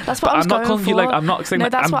 Yes, that's what I was going for. I'm not calling you like. I'm not saying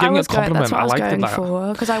like. I'm giving you a compliment. That's what I was going like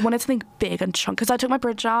for because I wanted something big and chunky. Because I took my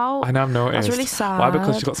bridge out. I know, I've noticed. That's really sad. Why?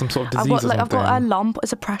 Because you got some sort of disease or something. I've got a lump.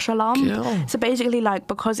 It's a pressure lump. Girl. So basically, like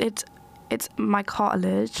because it's my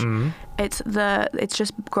cartilage. It's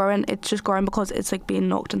just growing. It's just growing because it's like being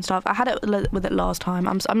knocked and stuff. I had it with it last time.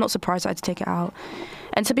 I'm not surprised I had to take it out.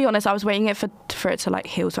 And to be honest, I was waiting for it to like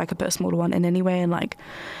heal so I could put a smaller one in anyway. And like,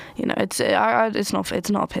 you know, it's not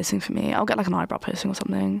a piercing for me. I'll get like an eyebrow piercing or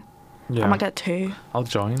something. Yeah. I might get 2. I'll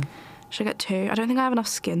join. Should I get 2? I don't think I have enough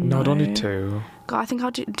skin. No, though. I don't need 2. God, I think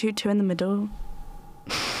I'll do 2 in the middle.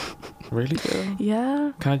 Really, girl?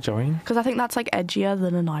 Yeah. Can I join? Because I think that's like edgier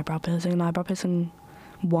than an eyebrow piercing. An eyebrow piercing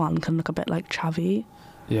 1 can look a bit like chavvy.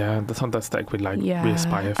 Yeah, that's not the aesthetic we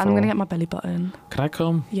aspire for. I'm going to get my belly button. Can I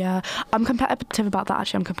come? Yeah. I'm competitive about that,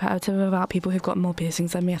 actually. I'm competitive about people who've got more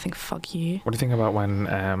piercings than me. I think, fuck you. What do you think about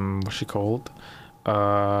when, what's she called?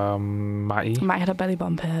 Matty had her belly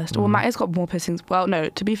button pierced. Well, Matty's got more piercings. Well, no,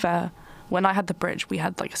 to be fair, when I had the bridge, we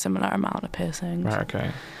had like a similar amount of piercings. Right,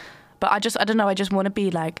 okay. But I don't know, I just want to be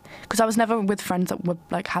like, because I was never with friends that would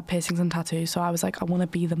like had piercings and tattoos, so I was like, I want to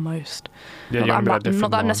be the most. Yeah, not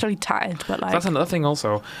that I'm necessarily tatted, but like. That's another thing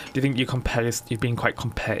also. Do you think you've been quite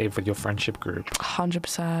competitive with your friendship group?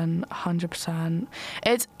 100%.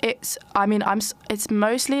 It's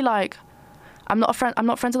mostly like, I'm not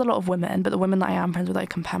friends with a lot of women, but the women that I am friends with, I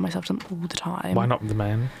compare myself to them all the time. Why not the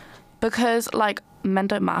men? Because like, men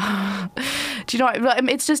don't matter. Do you know what,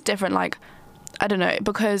 it's just different, like, I don't know,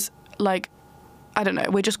 because like, I don't know,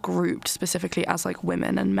 we're just grouped specifically as like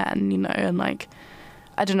women and men, you know, and like,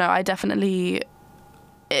 I don't know, I definitely,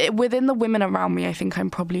 within the women around me, I think I'm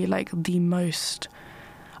probably like the most,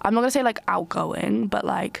 I'm not going to say like outgoing, but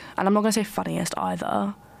like, and I'm not going to say funniest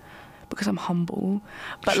either, because I'm humble,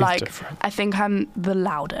 but She's like, different. I think I'm the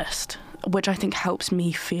loudest, which I think helps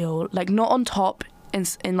me feel like not on top in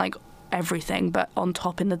like everything, but on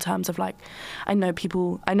top in the terms of like, I know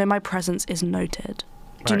my presence is noted.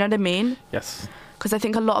 Do you know what I mean? Yes. Because I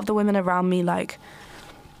think a lot of the women around me like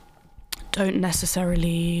aren't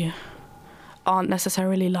necessarily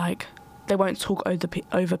like, they won't talk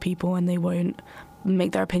over people and they won't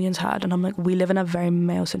make their opinions heard. And I'm like, we live in a very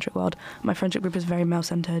male-centric world. My friendship group is very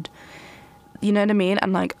male-centered. You know what I mean?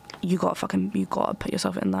 And like, you gotta put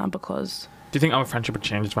yourself in there because. Do you think our friendship would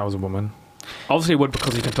change if I was a woman? Obviously it would,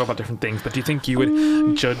 because you can talk about different things, but do you think you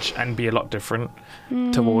would judge and be a lot different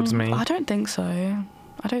towards me? I don't think so.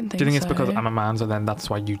 Do you think it's because I'm a man, so then that's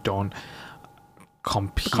why you don't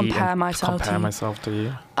compare myself to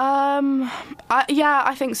you?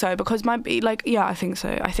 I think so, because I think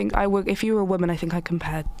so. I think I would, if you were a woman, I think I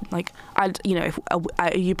compared, like, are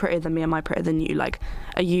you prettier than me? Am I prettier than you? Like,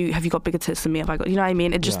 have you got bigger tits than me? Have I got, you know what I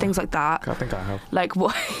mean? It's just things like that. I think I have. Like,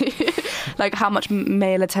 what, like, how much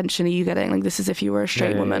male attention are you getting? Like, this is if you were a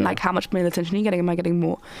straight woman. Like, how much male attention are you getting? Am I getting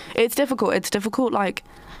more? It's difficult, like,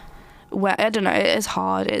 where, I don't know, it is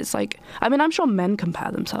hard. It's like, I mean, I'm sure men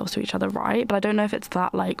compare themselves to each other, right? But I don't know if it's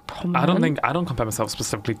that like prominent. I don't compare myself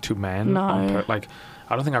specifically to men. No. I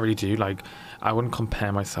don't think I really do. Like, I wouldn't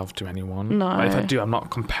compare myself to anyone. No. Like, if I do, I'm not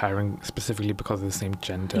comparing specifically because of the same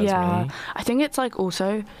gender as me. I think it's like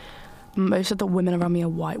also, most of the women around me are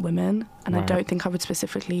white women, and Right. I don't think I would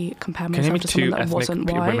specifically compare Can you myself name to two someone that wasn't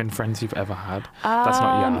ethnic white. women friends you've ever had? That's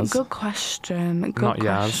not Yaz. Good question. Not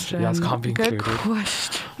Yaz. Yaz can't be included. Good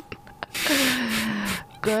question.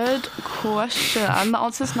 Good question. And the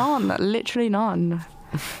answer's none. Literally none.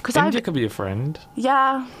 Because India could be a friend.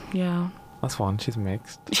 Yeah. That's one. She's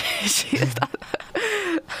mixed. She is that.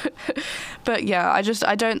 But yeah, I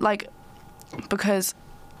don't like, because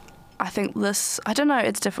I think this, I don't know,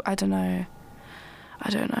 it's different. I don't know.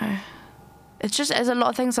 It's just, there's a lot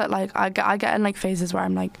of things that like I get in like phases where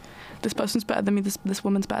I'm like, this person's better than me, this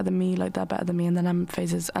woman's better than me, like they're better than me, and then I'm in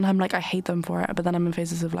phases and I'm like, I hate them for it, but then I'm in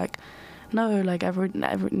phases of like, no, like every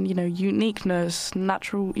you know, uniqueness,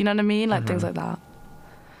 natural, you know what I mean, like things like that.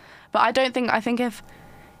 But I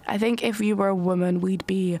think if you were a woman, we'd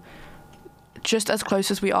be just as close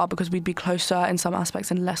as we are, because we'd be closer in some aspects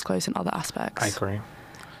and less close in other aspects. I agree.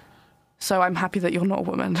 So I'm happy that you're not a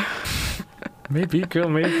woman. Maybe, girl,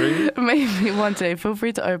 maybe. Maybe one day. Feel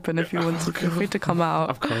free to open if you want to. Feel free to come out.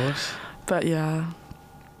 Of course. But yeah.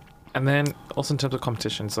 And then also in terms of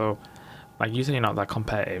competition, so like you said, you're not that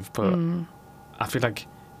competitive, but I feel like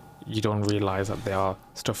you don't realise that there are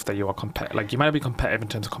stuff that you are like you might be competitive in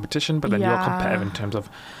terms of competition, but then you're competitive in terms of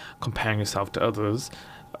comparing yourself to others.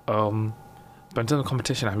 But in terms of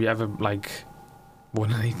competition, have you ever like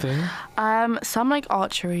won anything? Some like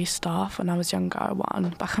archery stuff when I was younger I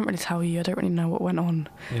won, but I can't really tell you. I don't really know what went on.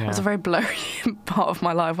 Yeah. It was a very blurry part of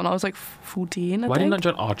my life when I was like 14. Why did you not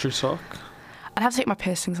join archery sock? I'd have to take my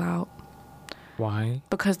piercings out. Why?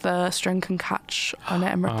 Because the string can catch on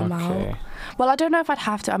it and rip them out. Okay. Well, I don't know if I'd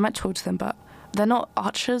have to. I might talk to them, but they're not.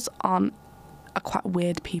 Archers are quite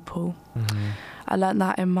weird people. Mm-hmm. I learned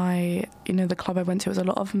that in my, the club I went to. It was a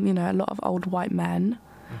lot of old white men,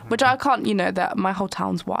 which I can't, that my whole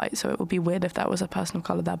town's white, so it would be weird if there was a person of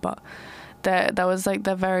colour there. But there was like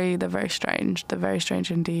they're very strange. They're very strange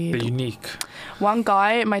indeed. They're unique. One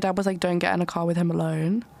guy, my dad was like, don't get in a car with him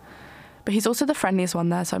alone, but he's also the friendliest one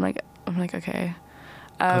there. So I'm like okay.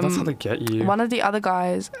 That's how they get you. One of the other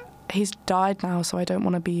guys, he's died now, so I don't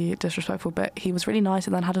want to be disrespectful, but he was really nice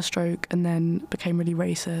and then had a stroke and then became really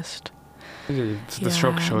racist. The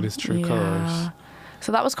stroke showed his true colours.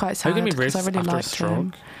 So that was quite sad. Are you gonna be because I racist really after a liked stroke?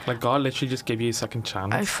 him. Like God literally just gave you a second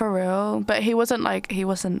chance. Oh, for real. But he wasn't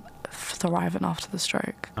thriving after the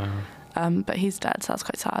stroke. But he's dead, so that's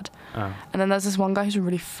quite sad. And then there's this one guy who's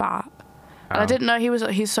really fat. And I didn't know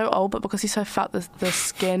he's so old, but because he's so fat, the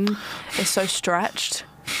skin is so stretched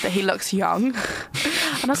that he looks young.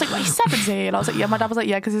 And I was like, well, he's 70. And I was like, yeah, my dad was like,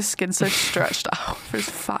 yeah, because his skin's so stretched out for his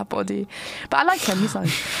fat body. But I like him, he's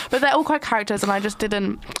nice. But they're all quite characters, and I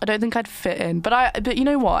don't think I'd fit in. But you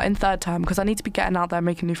know what, in third term, because I need to be getting out there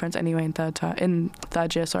making new friends anyway in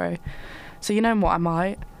third year, sorry. So you know what, I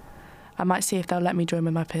might see if they'll let me join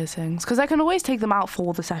with my piercings, because I can always take them out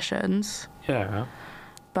for the sessions. Yeah.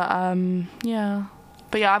 But yeah.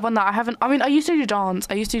 But yeah, I've won that. I used to do dance.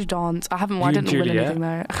 I haven't won. I didn't win anything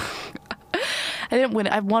though. I didn't win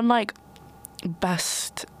it. I won like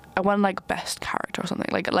best character or something.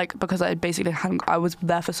 Like because I basically I was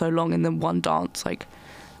there for so long in the one dance, like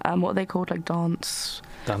what are they called, like dance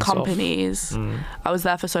companies. I was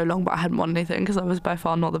there for so long, but I hadn't won anything because I was by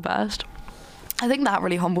far not the best. I think that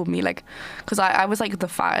really humbled me, like, because I was like the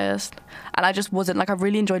fattest, and I just wasn't like, I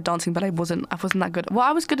really enjoyed dancing, but I wasn't that good. Well,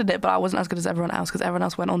 I was good at it, but I wasn't as good as everyone else, because everyone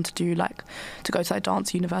else went on to do to go to like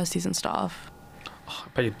dance universities and stuff. Oh, I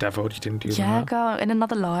bet you're devilled you didn't do that. Yeah, girl. In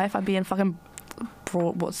another life, I'd be in fucking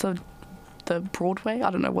what's the Broadway? I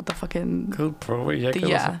don't know what the fucking... Cool, Broadway, yeah.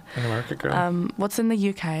 Yeah. In America, girl. What's in the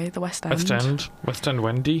UK? The West End. West End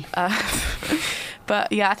Wendy.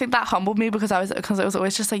 But yeah, I think that humbled me because it was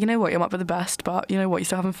always just like, you know what, you might be the best, but you know what, you're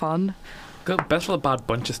still having fun. Girl, best of a bad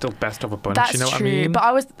bunch is still best of a bunch, That's you know true, what I mean?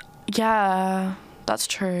 But that's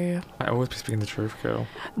true. I always be speaking the truth, girl.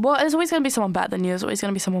 Well, there's always going to be someone better than you. There's always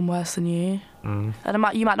going to be someone worse than you. And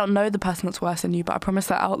you might not know the person that's worse than you, but I promise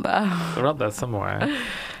they're out there. They're out there somewhere.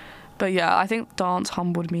 But yeah, I think dance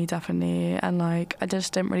humbled me definitely, and like I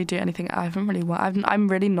just didn't really do anything. I haven't really won. I'm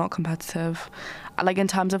really not competitive. Like in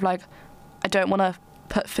terms of like, I don't want to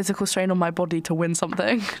put physical strain on my body to win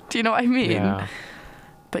something. Do you know what I mean? Yeah.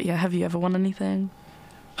 But yeah, have you ever won anything?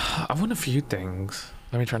 I've won a few things.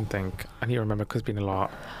 Let me try and think. I need to remember because it's been a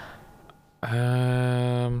lot.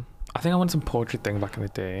 I think I won some poetry thing back in the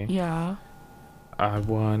day. Yeah. I've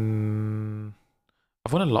won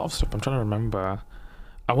a lot of stuff. I'm trying to remember.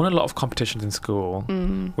 I won a lot of competitions in school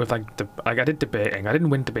with I did debating. I didn't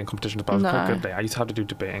win debating competitions, but I was quite good there. I used to have to do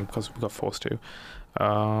debating because we got forced to.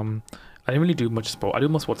 I didn't really do much sport. I do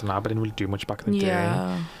more sports now, but I didn't really do much back in the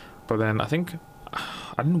day. But then I think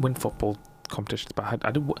I didn't win football competitions, but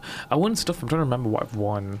I won stuff. I'm trying to remember what I've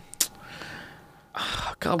won.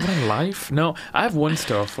 God, what in life? No, I have won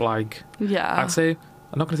stuff like I'd say.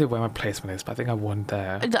 I'm not going to say where my placement is, but I think I won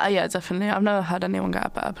there. Yeah, definitely. I've never heard anyone get a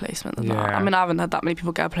better placement than that. I mean, I haven't had that many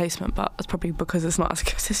people get a placement, but it's probably because it's not as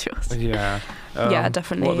good as yours. Yeah. Yeah,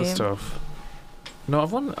 definitely. What other stuff? No,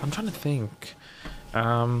 I've won. I'm trying to think.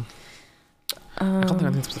 I can't think of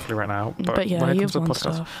anything specifically right now. But yeah, when it comes to won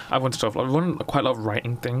podcasts, stuff. I've won stuff. I've won quite a lot of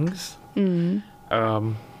writing things.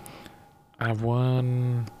 I've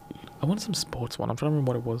won some sports one. I'm trying to remember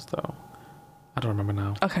what it was though. I don't remember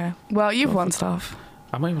now. Okay. Well, you've won stuff.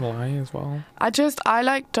 I might even lie as well. I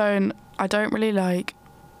don't really like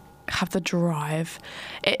have the drive.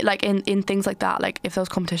 It like in things like that, like if there's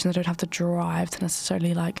competitions, I don't have the drive to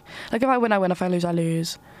necessarily like if I win, I win. If I lose, I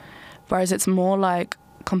lose. Whereas it's more like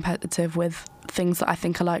competitive with things that I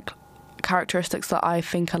think are like characteristics that I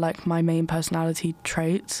think are like my main personality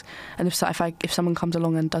traits. And if someone comes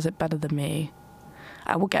along and does it better than me,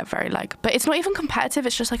 I will get very but it's not even competitive,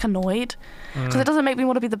 it's just like annoyed because it doesn't make me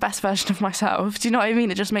want to be the best version of myself. Do you know what I mean?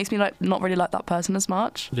 It just makes me like not really like that person as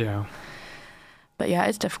much. Yeah. But yeah,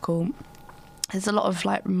 it's difficult. There's a lot of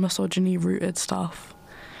like misogyny rooted stuff.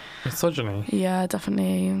 Misogyny? Yeah,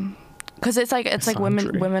 definitely. Because it's like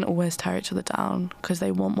women always tear each other down because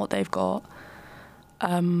they want what they've got.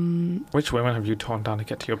 Which women have you torn down to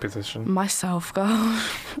get to your position? Myself, girl.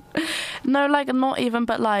 No, like, not even,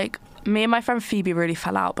 but like, me and my friend Phoebe really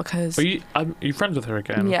fell out because... Are you friends with her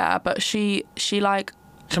again? Yeah, but she like...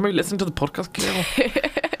 Shall we listen to the podcast, Gail?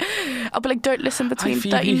 I'll be like, don't listen between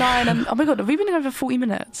 39 and... Oh my God, have we been going for 40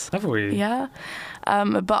 minutes? Have we? Yeah.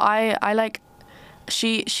 But I like...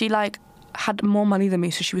 She like had more money than me,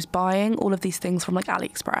 so she was buying all of these things from like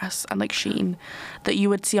AliExpress and like Shein that you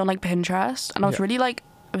would see on like Pinterest. And I was really like...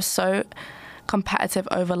 I was so competitive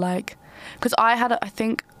over like... Because I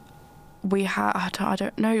think... I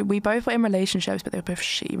don't know, we both were in relationships, but they were both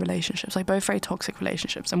shitty relationships, like both very toxic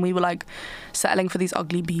relationships, and we were like settling for these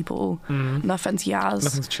ugly people. No offense, Yaz.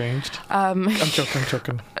 Nothing's changed. I'm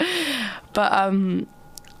joking. But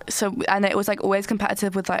so, and it was like always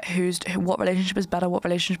competitive with like what relationship is better, what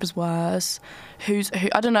relationship is worse, who.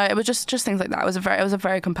 I don't know, it was just things like that. It was a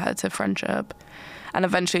very competitive friendship, and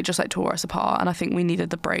eventually it just like tore us apart, and I think we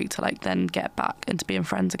needed the break to like then get back into being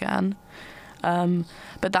friends again.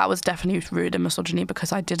 But that was definitely rooted in misogyny,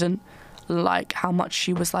 because I didn't like how much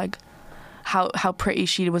she was like, how pretty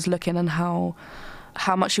she was looking, and how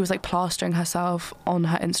much she was like plastering herself on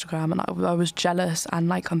her Instagram, and I was jealous and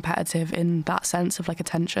like competitive in that sense of like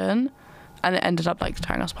attention, and it ended up like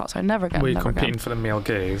tearing us apart. So never again. Were you competing for the male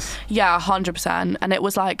gaze? Yeah, 100%. And it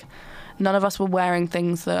was like none of us were wearing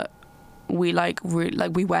things that we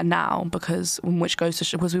we wear now, because which goes to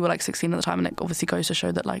show, because we were like 16 at the time, and it obviously goes to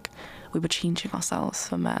show that like we were changing ourselves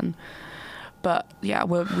for men. But yeah,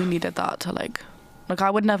 we needed that to like I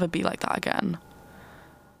would never be like that again,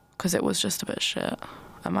 because it was just a bit shit,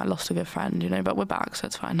 and I lost a good friend, you know, but we're back, so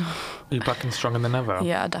it's fine. Are you back and stronger than ever?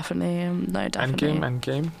 Yeah, definitely. No, definitely.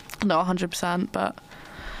 Endgame? No, 100%. But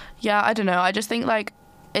yeah, I don't know, I just think like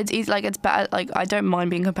it's easy, like it's better, like I don't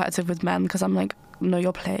mind being competitive with men, because I'm like, know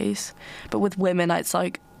your place. But with women, it's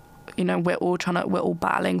like, you know, we're all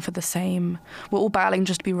battling for the same, we're all battling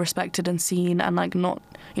just to be respected and seen, and like not,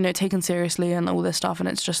 you know, taken seriously and all this stuff. And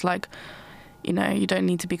it's just like, you know, you don't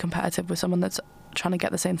need to be competitive with someone that's trying to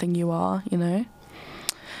get the same thing you are, you know.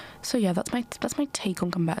 So yeah, that's my take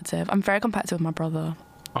on competitive. I'm very competitive with my brother.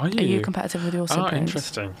 Are you? Are you competitive with your siblings? Oh,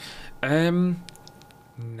 interesting.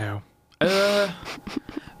 No.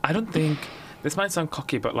 I don't think, this might sound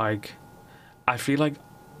cocky, but like, I feel like,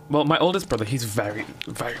 well, my oldest brother, he's very,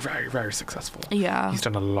 very, very, very successful. Yeah. He's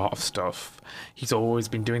done a lot of stuff. He's always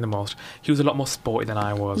been doing the most. He was a lot more sporty than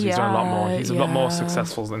I was. He's done a lot more. He's a lot more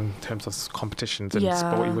successful in terms of competitions and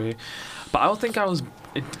sporty way. But I don't think I was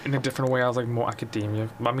in a different way. I was like more academia.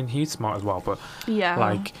 I mean, he's smart as well, but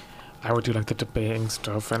like, I would do like the debating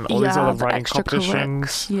stuff and all these other writing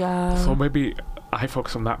competitions. Yeah. So maybe I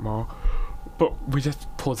focus on that more. But we just,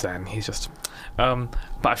 poor Zen, he's just... but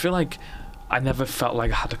I feel like I never felt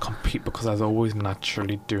like I had to compete, because I was always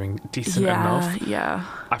naturally doing decent enough. Yeah.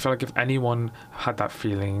 I feel like if anyone had that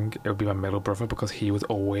feeling, it would be my middle brother, because he was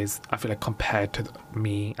always, I feel like, compared to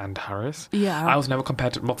me and Harris. Yeah. I was never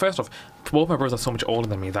compared to... Well, first off, both my brothers are so much older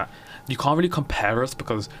than me that you can't really compare us,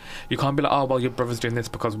 because you can't be like, oh, well, your brother's doing this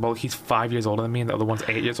because, well, he's 5 years older than me and the other one's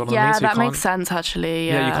 8 years older than me. Yeah, that makes sense, actually.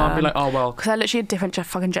 Yeah, you can't be like, oh, well... Because they're literally a different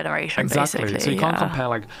fucking generation, exactly. basically. So you can't compare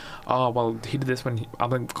like, oh, well, he did this when I'm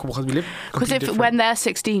like, because we live... Because when they're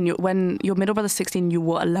 16, when your middle brother's 16, you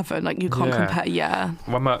were 11. Like, you can't compare,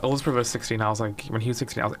 When my oldest brother was 16, I was like, when he was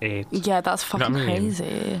 16, I was 8. Yeah, that's fucking crazy. I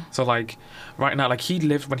mean? So, like, right now, like, he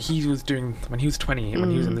lived, when he was 20, when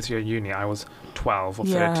he was in this year uni, I was 12 or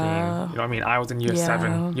 13. You know what I mean? I was in year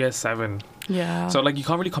 7. Yeah. So, like, you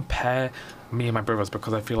can't really compare me and my brothers,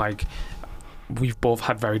 because I feel like we've both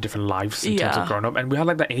had very different lives in terms of growing up, and we had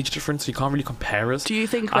like that age difference, so you can't really compare us. Do you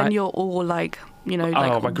think when you're all like, you know,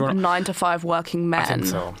 like 9 to 5 working men? I think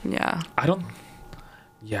so. Yeah. I don't.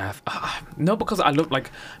 Yeah. No, because I look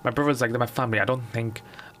like my brothers, like they're my family. I don't think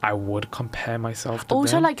I would compare myself to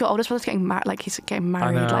also them. like your oldest brother's getting married, like he's getting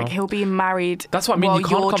married, like he'll be married. That's what I mean. While you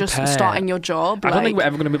can't you're compare. Just starting your job. I don't think we're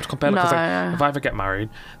ever going to be able to compare. No. Because like, if I ever get married,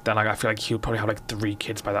 then like I feel like he'll probably have like 3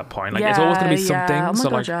 kids by that point. Like it's always going to be something. Oh my so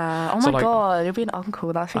god, like, yeah. Oh my god, you'll be an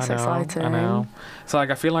uncle. That's so exciting. I know. So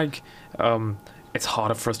like I feel like it's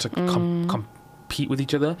harder for us to compete with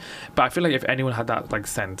each other, but I feel like if anyone had that like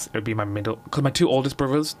sense, it would be my middle, because my 2 oldest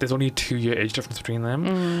brothers, there's only a 2-year age difference between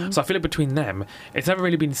them. So I feel like between them, it's never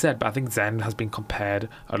really been said, but I think Zen has been compared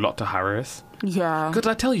a lot to Harris. Yeah. Because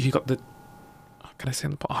I tell you, he got the... Can I say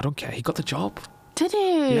on the pod? I don't care. He got the job. Did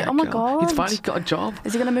he? Yeah, oh my god. He's finally got a job.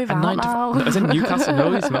 Is he going to move out now? No, is it Newcastle?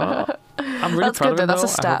 No, he's not. I'm really proud of him. That's a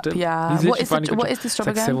step, yeah. What is this job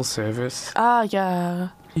again? Like civil service. Ah, yeah.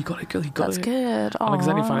 He got it. That's good. And like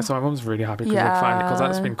Zenny finally, so my mum's really happy because finally, because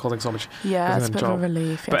that's been causing so much. Yeah, it's a bit of a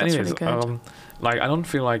relief. Yeah, but anyways, that's really good. like I don't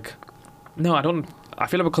feel like, no, I don't. I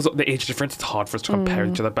feel like because of the age difference, it's hard for us to compare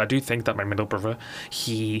each other. But I do think that my middle brother,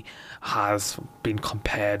 he has been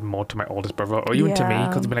compared more to my oldest brother, or even to me,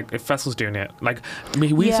 because like if Faisal's doing it, like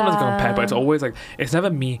we sometimes compare, but it's always like it's never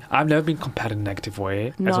me. I've never been compared in a negative way.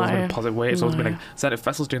 It's always been a positive way. It's always been like, said if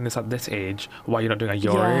Faisal's doing this at this age, why are you not doing it at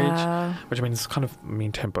your age? Which I mean, it's kind of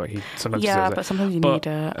mean to him, but he sometimes deserves but sometimes you need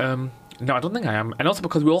it. No, I don't think I am. And also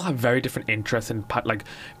because we all have very different interests in, like,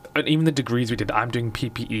 and even the degrees we did. I'm doing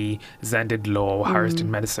PPE, Zen did law, Harris did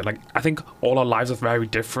medicine. Like, I think all our lives are very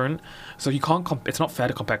different. So you can't, it's not fair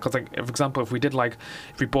to compare. Because, like, for example, if we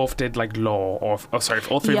both did, like, law,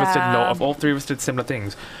 if all three of us did law, if all three of us did similar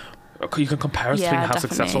things, you can compare us to how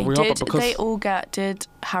successful we are. But because did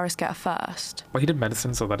Harris get a first? Well, he did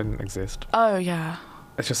medicine, so that didn't exist. Oh, yeah.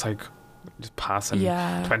 It's just like, just pass and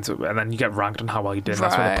and then you get ranked on how well you did.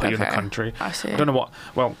 That's where they put you in the country. I see. I don't know what.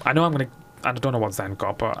 Well, I don't know what Zen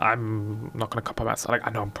got, but I'm not gonna compare myself. Like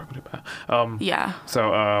I know I'm probably better.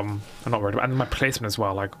 So I'm not worried about. And my placement as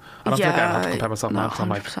well. Like I don't feel like I have to compare myself now.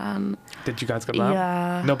 Because I'm like, did you guys get that?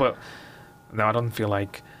 Yeah. No, I don't feel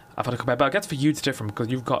like I've had to compare. But I guess for you it's different because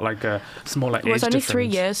you've got like a smaller age difference. It was only 3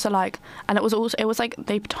 years, so like, and it was like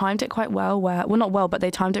they timed it quite well. Not well, but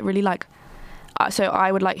they timed it really like. So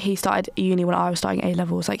I would he started uni when I was starting A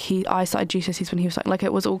levels. Like I started GCSEs when he was starting. Like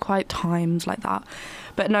it was all quite timed like that.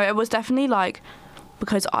 But no, it was definitely like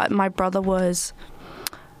because my brother was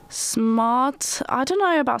smart. I don't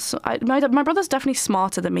know about my brother's definitely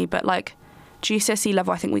smarter than me. But like GCSE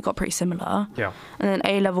level, I think we got pretty similar. Yeah. And then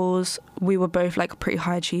A levels, we were both like pretty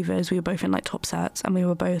high achievers. We were both in like top sets, and we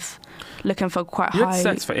were both looking for quite you high. You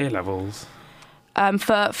had sets for A levels.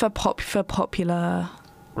 For popular.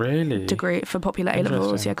 Really? Degree for popular A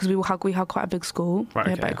levels, yeah, because we had quite a big school,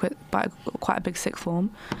 right, quite a big sixth form.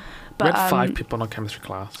 But we had 5 people in our chemistry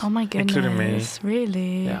class. Oh my goodness, including me.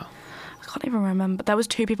 Really? Yeah. I can't even remember. There was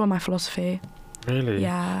 2 people in my philosophy. Really?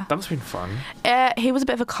 Yeah. That must have been fun. He was a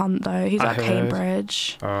bit of a cunt though. He's at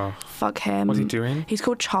Cambridge. Oh. Fuck him. What's he doing? He's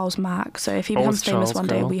called Charles Mack. So if he becomes famous one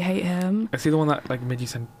day, we hate him. Is he the one that like made you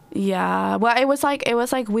send? Yeah. Well, it was like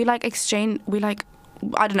we like exchanged. We like.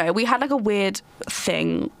 I don't know. We had like a weird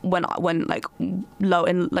thing when like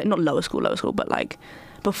not lower school, but like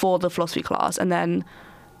before the philosophy class, and then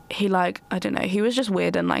he like I don't know. He was just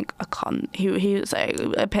weird and like a cunt. He was like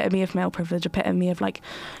epitome of male privilege, epitome of like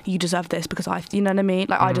you deserve this because you know what I mean.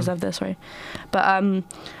 Like I deserve this, right? But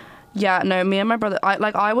yeah, no. Me and my brother,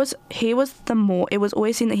 he was the more. It was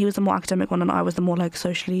always seen that he was the more academic one, and I was the more like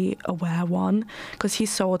socially aware one because he's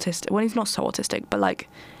so autistic. Well, he's not so autistic, but like.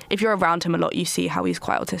 If you're around him a lot, you see how he's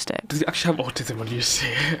quite autistic. Does he actually have autism when you see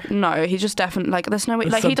it? No, he's just definitely like there's no way.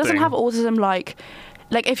 Like he doesn't have autism. Like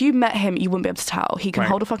if you met him, you wouldn't be able to tell. He can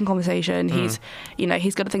hold a fucking conversation. He's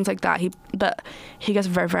he's good at things like that. But he gets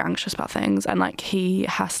very very anxious about things, and like he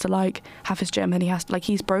has to like have his gym, and he has to, like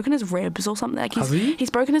he's broken his ribs or something. Like he's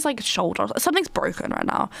broken his like shoulder. Something's broken right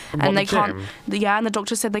now, and they can't. Yeah, and the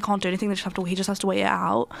doctor said they can't do anything. He just has to wait it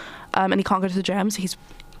out, and he can't go to the gym. So he's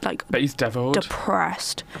like but he's deviled,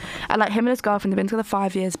 depressed, and like him and his girlfriend, they've been together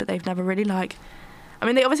 5 years, but they've never really like. I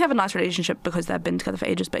mean, they obviously have a nice relationship because they've been together for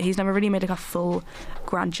ages, but he's never really made like a full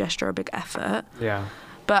grand gesture, a big effort. Yeah.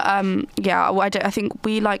 But yeah, well, I think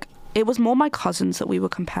we like it was more my cousins that we were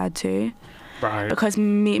compared to, right? Because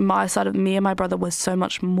me and my brother was so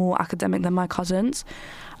much more academic than my cousins.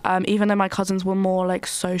 Even though my cousins were more like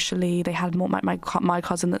socially, they had more. My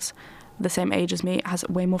cousin that's the same age as me has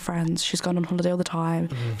way more friends. She's gone on holiday all the time.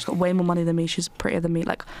 She's got way more money than me. She's prettier than me.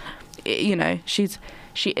 Like, you know, she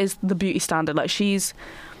is the beauty standard. Like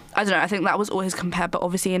I don't know. I think that was always compared, but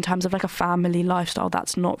obviously in terms of like a family lifestyle,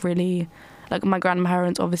 that's not really like my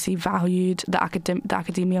grandparents obviously valued the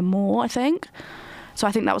academia more, I think. So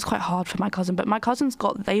I think that was quite hard for my cousin. But my cousins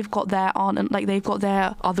they've got their aunt and like they've got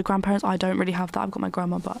their other grandparents. I don't really have that. I've got my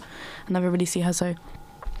grandma, but I never really see her. So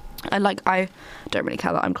I don't really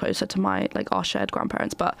care that I'm closer to my like our shared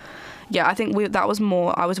grandparents. But yeah, I think I was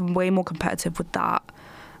way more competitive with that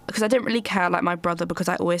because I didn't really care like my brother because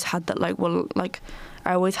I always had that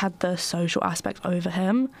I always had the social aspect over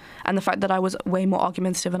him, and the fact that I was way more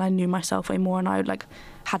argumentative and I knew myself way more and I like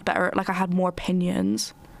had better I had more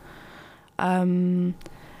opinions. And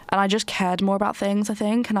I just cared more about things, I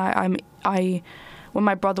think. And I when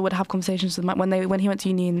my brother would have conversations with when he went to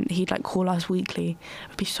uni and he'd like call us weekly, it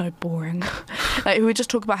would be so boring. Like he would just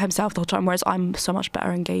talk about himself the whole time, whereas I'm so much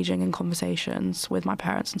better engaging in conversations with my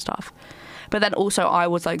parents and stuff. But then also I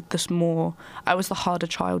was like I was the harder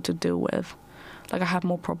child to deal with. Like I had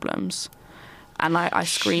more problems, and I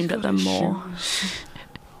screamed at them more.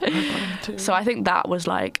 So I think that was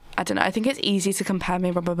like, I don't know, I think it's easy to compare me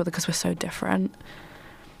and my brother because we're so different.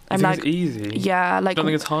 You think it's easy? Yeah, like... I don't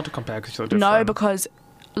think it's hard to compare because you're different. No, because,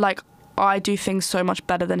 like, I do things so much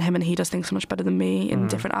better than him and he does things so much better than me in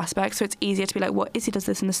different aspects. So it's easier to be like, well, Izzy does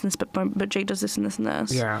this and this and this, but Jake does this and this and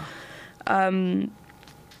this. Yeah.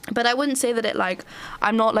 But I wouldn't say that it, like...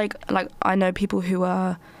 I'm not, like I know people who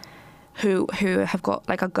are... who have got,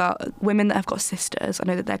 like, women that have got sisters. I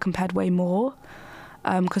know that they're compared way more.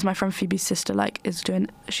 Because my friend Phoebe's sister, like,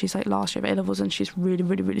 she's, like, last year of A-levels and she's really,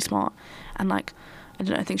 really, really smart. And, like... I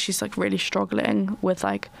don't know, I think she's, like, really struggling with,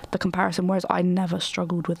 like, the comparison, whereas I never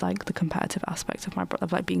struggled with, like, the competitive aspects of my brother,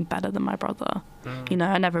 of, like, being better than my brother. You know,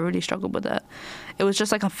 I never really struggled with it. It was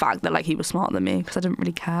just, like, a fact that, like, he was smarter than me because I didn't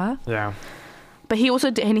really care. Yeah. But he also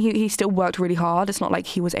did, he still worked really hard. It's not like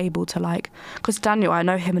he was able to, like... Because Daniel, I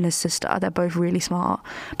know him and his sister, they're both really smart,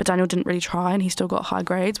 but Daniel didn't really try and he still got high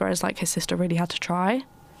grades, whereas, like, his sister really had to try.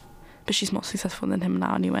 But she's more successful than him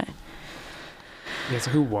now anyway. Yeah, so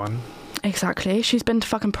who won? Exactly. She's been to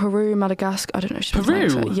fucking Peru, Madagascar. I don't know.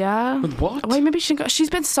 Peru? Yeah. With what? Wait, maybe she went on. She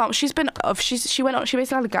basically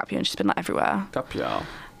had a gap year and she's been, like, everywhere. Gap year.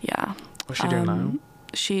 Yeah. What's she doing now?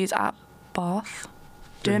 She's at Bath,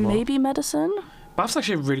 Doing doing what? maybe medicine. Bath's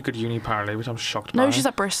actually a really good uni apparently, which I'm shocked by. No, she's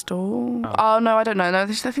at Bristol. Oh. Oh no, I don't know. No, I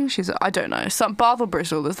think she's. I don't know. Bath or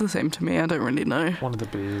Bristol, that's the same to me. I don't really know. One of the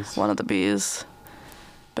bees. One of the bees.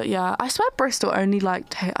 But yeah, I swear Bristol only,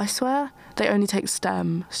 like, I swear they only take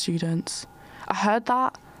STEM students. I heard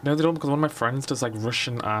that. No, they don't, because one of my friends does, like,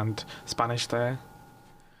 Russian and Spanish there.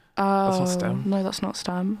 Oh, That's not STEM. No, that's not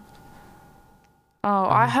STEM. Oh,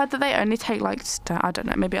 I heard that they only take, like, STEM. I don't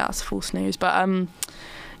know. Maybe that's false news. But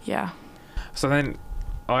yeah. So then,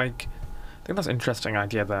 like, I think that's an interesting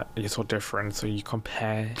idea that you're so different, so you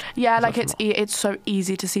compare. Yeah, like, it's so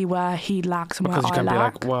easy to see where he lacks and because where I you can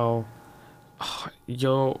lack. be like, well,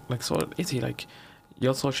 you're, like, sort of, is he, like,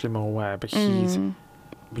 you're socially more aware, but he's...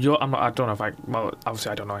 I don't know if well,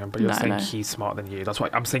 obviously I don't know him, but you're saying he's smarter than you. That's why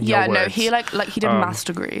I'm saying your words. Yeah, no, he like he did a maths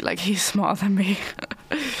degree. Like, he's smarter than me.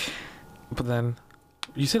 But then,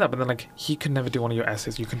 you say that, but then, like, he can never do one of your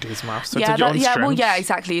essays. You can do his maths. So yeah, it's your own well, yeah,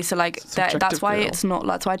 exactly. So, like, that's why feel. it's not.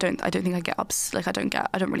 That's why I don't think I get ups. Like, I don't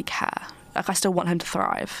really care. Like, I still want him to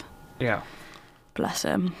thrive. Yeah. Bless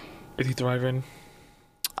him. Is he thriving?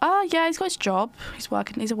 Yeah, he's got his job. He's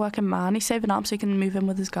working. He's a working man. He's saving up so he can move in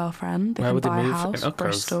with his girlfriend. They Where can would they buy move? a house. In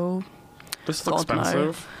Bristol. Bristol's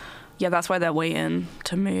expensive. Yeah, that's why they're waiting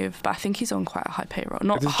to move. But I think he's on quite a high payroll.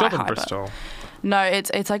 Not Is his high, job in Bristol? No,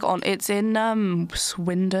 it's like it's in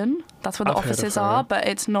Swindon. That's where the offices are, but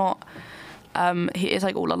it's not. It's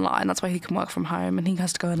like all online. That's why he can work from home, and he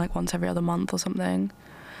has to go in like once every other month or something.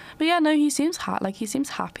 But yeah, no, he seems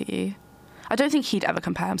happy. I don't think he'd ever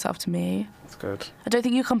compare himself to me. That's good. I don't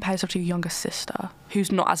think you compare yourself to your younger sister,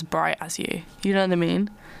 who's not as bright as you. You know what I mean?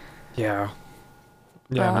 Yeah.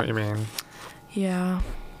 Yeah, I know what you mean. Yeah.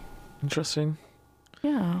 Interesting.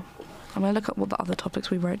 Yeah. I'm going to look at what the other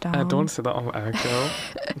topics we wrote down. I don't want to say that on air, girl.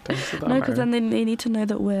 Don't say that no, on because air. then they need to know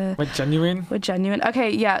that we're genuine. We're genuine. Okay,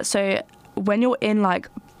 yeah, so when you're in, like,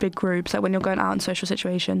 big groups, like when you're going out in social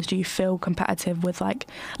situations, do you feel competitive with, like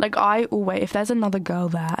I always, if there's another girl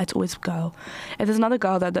there, it's always girl. If there's another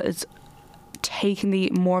girl there that is taking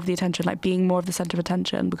more of the attention, like being more of the centre of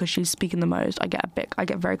attention because she's speaking the most, I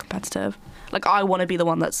get very competitive. Like, I want to be the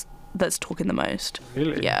one that's talking the most.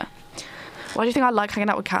 Really? Yeah. Why do you think I like hanging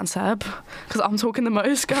out with Kat and Seb? Because I'm talking the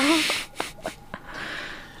most, girl.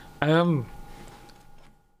 I don't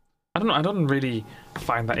know. I don't really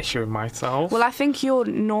find that issue in myself. Well, I think you're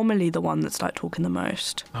normally the one that's, like, talking the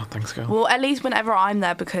most. Oh, thanks, girl. Well, at least whenever I'm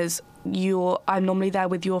there, because I'm normally there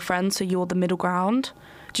with your friends, so you're the middle ground.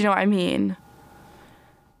 Do you know what I mean?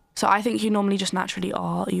 So I think you normally just naturally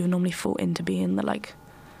are. You normally fall into being the, like,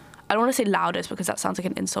 I don't want to say loudest because that sounds like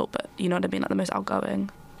an insult, but you know what I mean, like the most outgoing.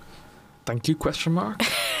 Thank you, question mark.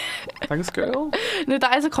 Thanks, girl. No,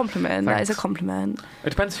 that is a compliment. Thanks. That is a compliment.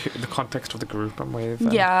 It depends the context of the group I'm with.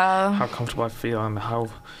 Yeah. How comfortable I feel and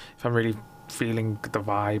if I'm really feeling the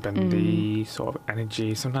vibe and the sort of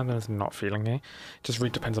energy. Sometimes I'm not feeling it. It just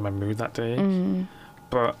really depends on my mood that day.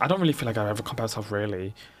 But I don't really feel like I ever compare myself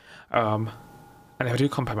really. And if I do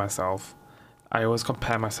compare myself, I always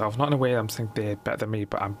compare myself, not in a way that I'm saying they're better than me,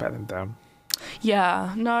 but I'm better than them.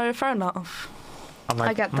 Yeah. No, fair enough. I'm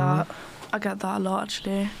like, I get that. I get that a lot,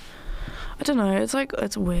 actually. I don't know. It's like,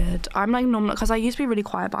 it's weird. I'm like normal because I used to be really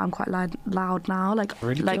quiet, but I'm quite loud now. Like,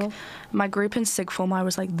 really, like girl? My group in SIG form, I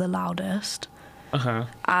was like the loudest.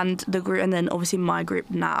 And the group, and then obviously my group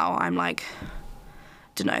now, I'm like,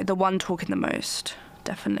 don't know, the one talking the most,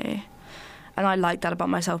 definitely. And I like that about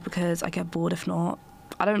myself because I get bored if not.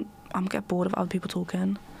 I get bored of other people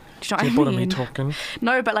talking. Do you know what I bored of mean? me talking?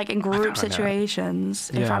 No, but like in group I know.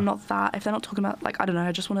 situations, if Yeah. I'm not that, if they're not talking about, like, I don't know,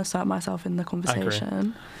 I just want to assert myself in the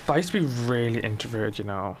conversation. But I used to be really introverted, you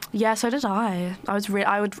know. Yeah, so did I.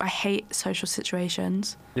 I hate social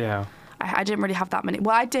situations. Yeah. I didn't really have that many.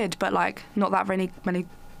 Well, I did, but like not that many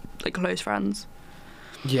like close friends.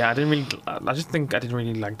 Yeah, I just think I didn't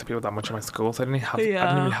really like the people that much in my school, so I didn't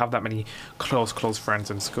really have that many close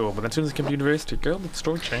friends in school. But then as soon as I came to university, girl, the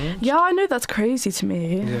story changed. Yeah, I know, that's crazy to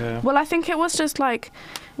me. Yeah. Well, I think it was just like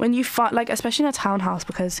when you find, like, especially in a townhouse,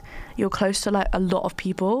 because you're close to like a lot of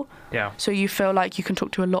people. Yeah. So you feel like you can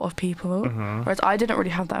talk to a lot of people. Mm-hmm. Whereas I didn't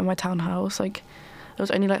really have that in my townhouse. Like there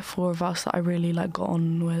was only like 4 of us that I really like got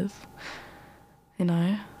on with. You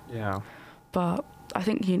know. Yeah. But I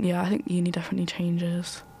think uni definitely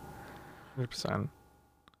changes. 100%.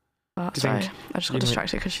 But Do you sorry, think I just got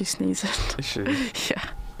distracted because she's sneezing. Is she?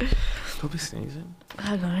 Yeah. Probably sneezing.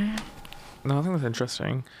 I don't know. No, I think that's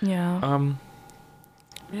interesting. Yeah.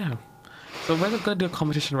 Yeah. So we're gonna do a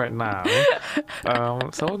competition right now.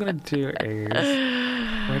 So what we're gonna do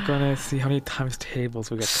is we're gonna see how many times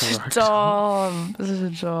tables we get correct. Stop. This is a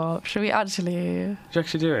job. Should we actually? Should you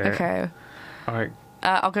actually do it? Okay. All right.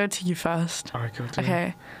 I'll go to you first. All right, go to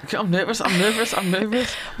Okay. Okay, I'm nervous.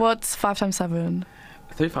 What's 5 times 7?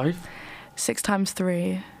 35. 6 times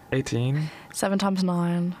 3. 18. 7 times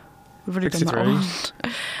 9. We've already done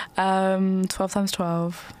that one. 12 times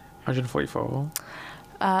 12. 144.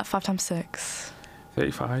 5 times 6.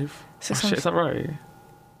 35. 6 Oh, shit, is that right?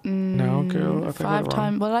 No, girl. I think 5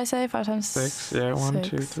 times. What did I say? 5 times 6. Yeah, 1,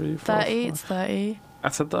 2, 3, 4. 30. It's 30. I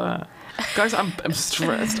said that. Guys, I'm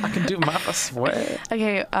stressed. I can do math, I swear.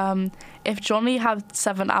 Okay, if Johnny had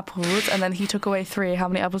 7 apples and then he took away 3, how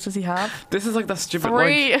many apples does he have? This is like that stupid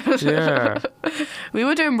 3. like, yeah. We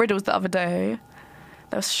were doing riddles the other day.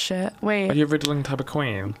 That was shit. Wait. Are you a riddling type of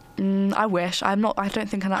queen? I wish. I'm not. I don't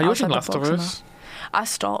think I'm. Are you watching Last of Us? I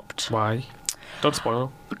stopped. Why? Don't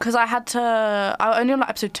spoil. Because I had to. I was only on like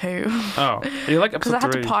episode 2. Oh, you like episode 3? Because I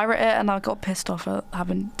had to pirate it and I got pissed off at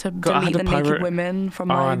having to delete the naked women from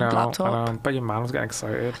my laptop. I know. But your man was getting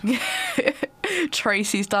excited.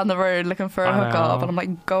 Tracy's down the road looking for a hookup, and I'm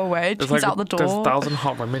like, go away. She's like, out the door. There's 1,000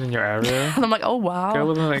 hot women in your area. And I'm like, oh wow,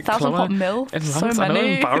 girl, like, 1,000 hot milfs. So many. I know,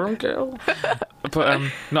 in Barrow, girl. But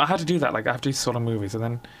no, I had to do that. Like I have to do solo movies, and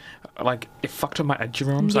then like it fucked up my edgy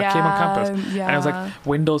room. So I came on campus and I was like,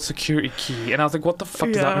 Windows security key, and I was like, what the fuck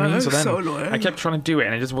does that mean? So then I kept trying to do it,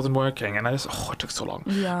 and it just wasn't working, and it took so long.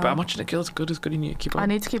 Yeah. But I'm watching it, girl. It's good. It's good. You need to keep on. I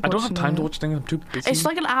need to keep. I don't have time to watch things. I'm too busy. It's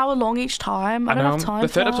like an hour long each time. I don't have time. The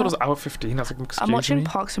third for episode that. was hour 15. I was like, excuse I'm watching me.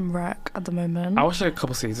 Parks and Rec at the moment. I watched like a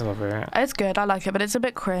couple seasons of it. It's good. I like it, but it's a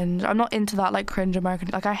bit cringe. I'm not into that like cringe American.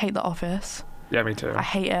 Like I hate The Office. Yeah, me too. I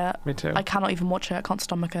hate it. Me too. I cannot even watch it. I can't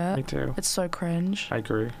stomach it. Me too. It's so cringe. I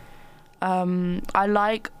agree. I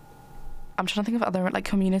like. I'm trying to think of other like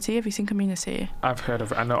Community. Have you seen Community? I've heard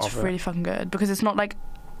of it. I know of it. It's really fucking good because it's not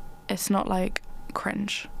like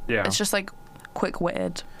cringe. Yeah. It's just like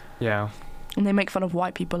quick-witted. Yeah. And they make fun of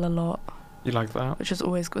white people a lot. You like that? Which is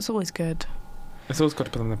always good. It's always good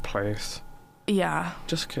to put them in place. Yeah.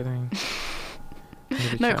 Just kidding.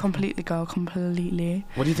 No, completely, girl. Completely.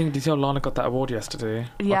 What do you think? Did you see how Lana got that award yesterday?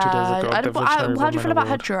 Yeah. Or 2 days ago? How do you feel about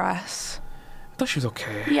her dress? I thought she was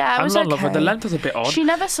okay. Yeah, it was I'm not okay. love her. The length was a bit odd. She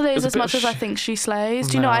never slays as much as I think she slays.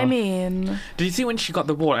 Do you know what I mean? Did you see when she got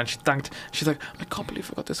the award and she's like, I can't believe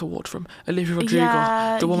I got this award from Olivia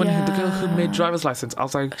Rodrigo, the girl who made driver's license. I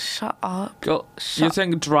was like, shut up, girl. You're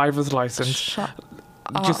saying driver's license. Shut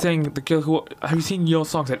up. You're saying the girl who have you seen your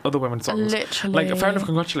songs and other women's songs? Literally. Like, fair enough,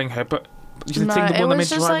 congratulating her, but you're no, saying the one that made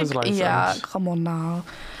just driver's like, license. Yeah, come on now.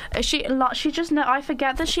 She just I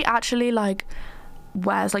forget that she actually like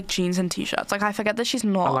wears like jeans and t-shirts. Like I forget that she's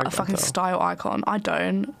not a fucking style icon. I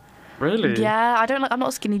don't. Really? Yeah, I don't like. I'm not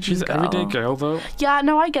a skinny jean girl. She's an everyday girl though. Yeah,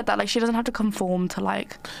 no, I get that. Like she doesn't have to conform to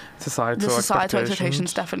like societal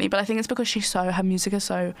expectations, definitely. But I think it's because her music is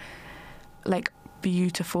so like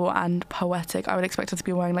beautiful and poetic. I would expect her to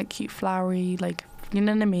be wearing like cute flowery, like, you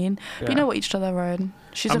know what I mean? Yeah. But you know what, each to their own.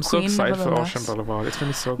 She's a queen. I'm so excited for nevertheless. Ocean Boulevard. It's gonna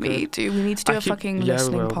be so good. Me too. We need to do a fucking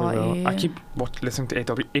listening party. I keep listening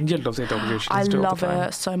to AW. India loves AW. I love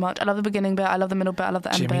it so much. I love the beginning bit. I love the middle bit. I love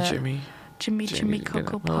the end bit. Jimmy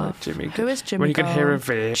Cocoa Puff. Who is Jimmy? When you can hear her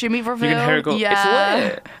vape. Jimmy Reveal. You can hear her go, yeah.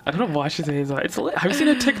 It's lit. I don't know why she says that. It's lit. Have you seen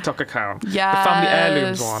her TikTok account? Yeah. The Family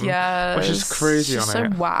Heirlooms one. Yeah. Which is crazy She's on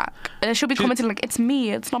it. so whack. And she'll be commenting like, it's me.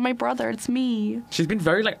 It's not my brother. It's me. She's been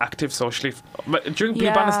very like active socially. But during Blue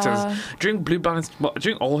Bannisters,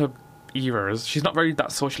 during all her eras, she's not very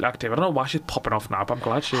that socially active. I don't know why she's popping off now, but I'm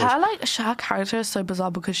glad she is. Her character is so bizarre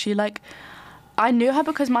because she like I knew her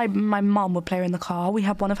because my mum would play her in the car. We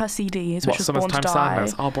had one of her CDs, which was Born to Die.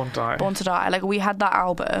 Sadness? Oh, Born to Die. Born to Die. Like, we had that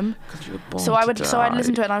album. So I'd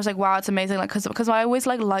listen to it and I was like, wow, it's amazing. Like, because I always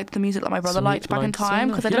like liked the music that my brother liked back in time,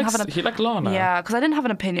 because I didn't have he liked Lana. Yeah, because I didn't have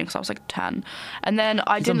an opinion because I was like 10, and then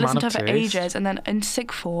I didn't listen to her for ages. And then in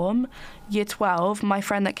sixth form, year 12, my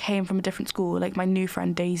friend that came from a different school, like my new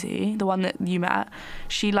friend Daisy, the one that you met,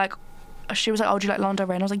 she was like, oh, do you like Lana Del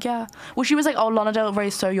Rey? And I was like, yeah. Well, she was like, oh, Lana Del Rey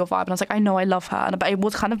is so your vibe. And I was like, I know, I love her. But it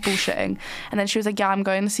was kind of bullshitting. And then she was like, yeah, I'm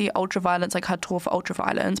going to see Ultraviolence, like her tour for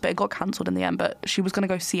Ultraviolence. But it got cancelled in the end. But she was going to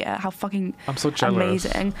go see it. How fucking I'm so jealous.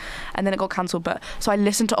 Amazing. And then it got cancelled. But so I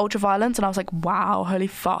listened to Ultraviolence and I was like, wow, holy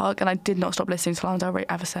fuck. And I did not stop listening to Lana Del Rey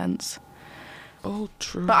ever since.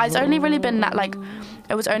 Ultra. But it's only really been that, like,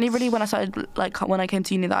 it was only really when I started, like, when I came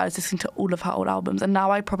to uni that I was listening to all of her old albums. And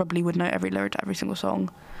now I probably would know every lyric to every single song.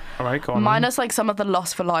 All right, go on. Minus like some of the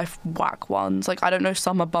Lost for Life whack ones. Like, I don't know,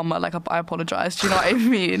 Summer Bummer. Like, I apologise. Do you know what I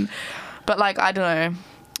mean? But like, I don't know.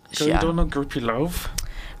 So you don't know Groupie Love?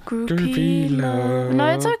 Groupie Love. No,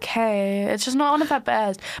 it's okay. It's just not one of her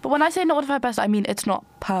best. But when I say not one of her best, I mean it's not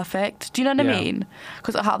perfect. Do you know what I mean?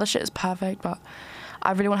 Because how the shit is perfect, but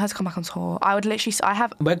I really want her to come back on tour. I would literally...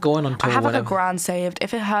 We're going on tour. I have like a grand saved.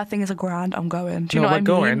 If her thing is a grand, I'm going. Do you know what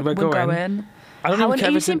I mean? We're going. I don't know.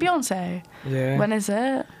 Have you seen Beyonce? Yeah. When is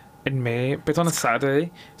it? In May, but it's on a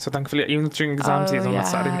Saturday, so thankfully even during exam season on a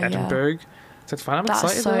Saturday in Edinburgh, so it's fine. I'm excited.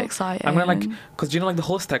 That's so exciting. I'm gonna like, because you know, like the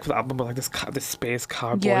whole stack for the album was like this space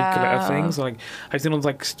cowboy glitter thing. So like I've seen those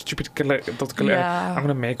like stupid glitter. I'm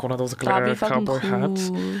gonna make one of those glitter cowboy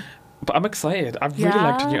hats. But I'm excited. I really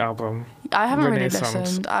liked the new album. I haven't really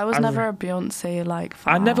listened. I was never a Beyonce like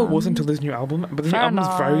fan. I never was until this new album. But the new album is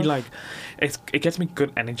very like, it gets me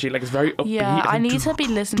good energy. Like it's very upbeat. Yeah, I need to be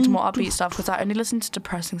listening to more upbeat stuff because I only listen to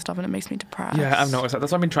depressing stuff and it makes me depressed. Yeah, I've noticed that.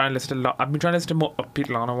 That's why I've been trying to listen to a lot. I've been trying to listen to more upbeat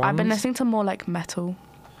Lana ones. I've been listening to more like metal.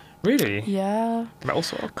 Really? Yeah. Metal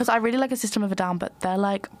song? Because I really like a System of a Down, but they're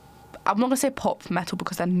like, I'm not going to say pop metal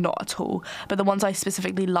because they're not at all, but the ones I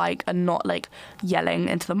specifically like are not like yelling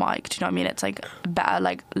into the mic. Do you know what I mean? It's like better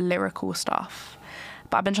like lyrical stuff.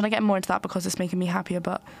 But I've been trying to get more into that because it's making me happier,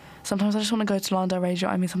 but sometimes I just want to go to Lana Del Rey. Do you know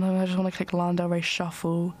what I mean? Sometimes I just want to click Lana Del Rey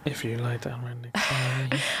shuffle. If you like that, Randy.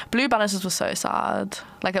 Blue Banisters was so sad.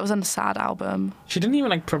 Like, it was a sad album. She didn't even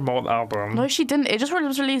like promote the album. No, she didn't. It just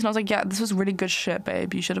was released and I was like, yeah, this was really good shit,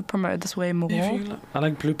 babe. You should have promoted this way more. I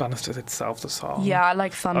like Blue Banisters itself, the song. Yeah, I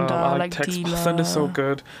like Thunder. I like Dealer. Thunder's so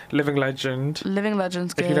good. Living Legend. Living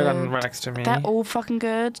Legend's good. If you know that right next to me. They're all fucking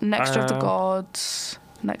good. Nectar of the Gods.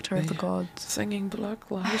 Nectar of the Gods. Singing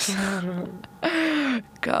Black Lives Matter.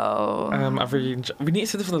 Go. We need to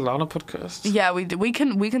say this for the Lana podcast. Yeah, we do. We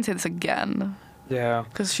can say this again. Yeah.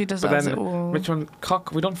 Because she deserves it all. Which one?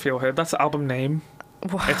 Cock, we don't feel her. That's the album name.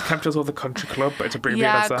 It's Chemtrails of the Country Club, but it's abbreviated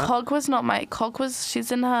as that. Yeah, Cock was,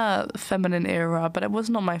 she's in her feminine era, but it was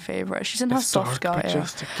not my favourite. She's in her soft girl era.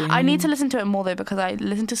 I need to listen to it more though, because I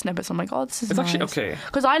listen to snippets and I'm like, oh, this is nice. It's actually okay.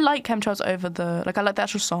 Because I like Chemtrails over I like the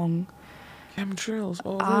actual song. Chemtrails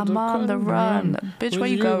over I'm on the run. Bitch, where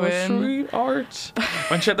you going? Sweetheart.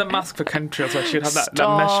 When she had the mask for Chemtrails, like she'd have that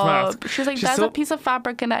mesh mask. She was like, there's a piece of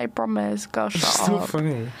fabric in it, I promise. Go shut up. So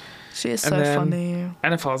funny. She is so funny.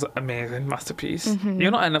 NFR's amazing, masterpiece. Mm-hmm.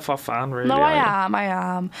 You're not an NFR fan, really. No, I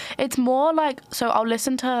am. It's more like, so I'll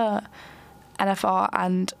listen to NFR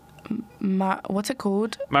and what's it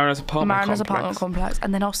called? Mariner's Apartment Complex,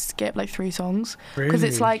 and then I'll skip like 3 songs because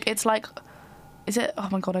it's like. Is it? Oh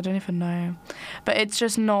my god, I don't even know. But it's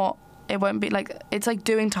just not. It won't be like. It's like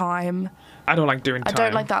Doing Time. I don't like Doing Time. I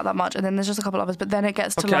don't like that much. And then there's just a couple others. But then it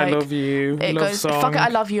gets to I Love You. It Love goes. Song. Fuck It, I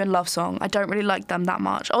Love You and Love Song. I don't really like them that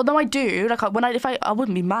much. Although I do. Like I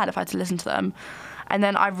wouldn't be mad if I had to listen to them. And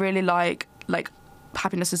then I really like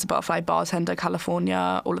Happiness is a Butterfly, Bartender,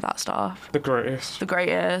 California, all of that stuff. The greatest.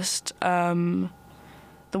 The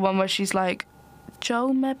one where she's like,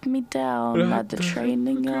 Joe met me down at the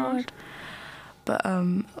training yard. But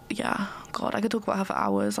yeah, God, I could talk about her for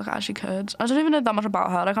hours. Like I actually could. I don't even know that much about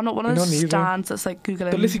her. Like I'm not one of those stans that's like googling.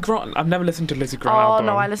 But Lizzie Grant, I've never listened to Lizzie Grant album.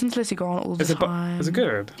 No, I listen to Lizzie Grant all the time. Is it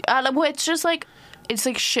good? Well, it's just like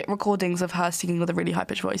shit recordings of her singing with a really high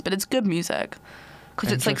pitched voice, but it's good music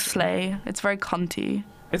because it's like slay. It's very cunty.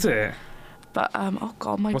 Is it? But oh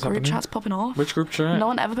god, my group chat's popping off. Which group chat? No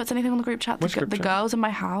one ever puts anything on the group chat. The girls in my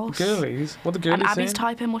house. Girlies? What the girlies saying? And Abby's saying?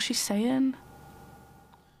 typing what she's saying.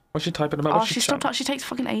 What's she typing about? She stopped. She takes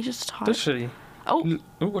fucking ages to type. Does she? Oh,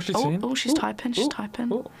 what's she saying? Oh, she's typing. She's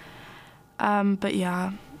typing. But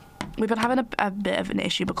yeah. we've been having a bit of an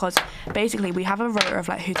issue because basically we have a rota of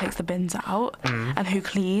like who takes the bins out and who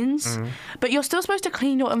cleans. But you're still supposed to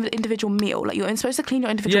clean your individual meal. Like you're supposed to clean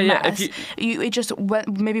your individual mess. It just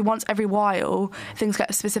maybe once every while things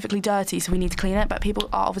get specifically dirty, so we need to clean it. But people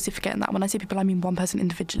are obviously forgetting that. When I say people, I mean one person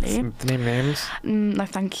individually. Name names. No,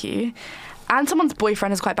 thank you. And someone's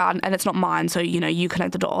boyfriend is quite bad, and it's not mine, so you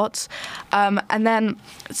connect the dots. And then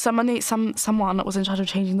someone was in charge of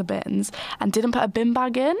changing the bins and didn't put a bin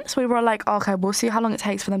bag in. So we were like, okay, we'll see how long it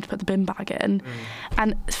takes for them to put the bin bag in.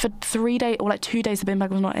 And for 3 days or like 2 days, the bin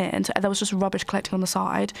bag was not in. So there was just rubbish collecting on the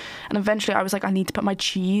side. And eventually, I was like, I need to put my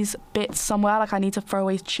cheese bits somewhere. Like I need to throw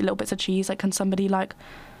away little bits of cheese. Like, can somebody like?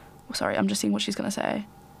 Oh, sorry, I'm just seeing what she's gonna say.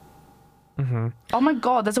 Oh my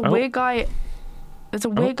god, there's a weird guy. There's a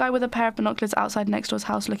weird guy with a pair of binoculars outside next door's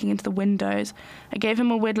house looking into the windows. I gave him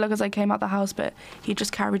a weird look as I came out the house, but he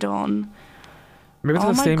just carried on. Maybe it's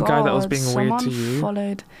the same guy that was being weird to you. Someone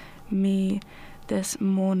followed me this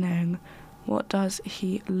morning. What does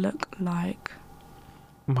he look like?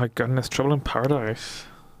 Oh my goodness, trouble in paradise.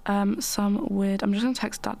 Some weird... I'm just going to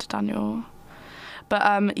text that to Daniel.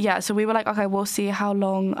 But yeah, so we were like, okay, we'll see how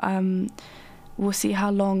long...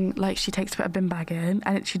 like she takes to put a bin bag in,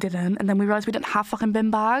 and she didn't, and then we realised we didn't have fucking bin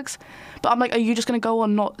bags. But I'm like, are you just gonna go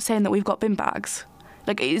on not saying that we've got bin bags?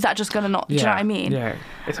 Like, is that just gonna not? Do you know what I mean? Yeah.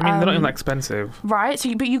 They're not even that expensive, right?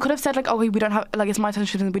 So, but you could have said like, oh, we don't have, like, it's my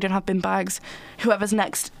attention, we don't have bin bags. Whoever's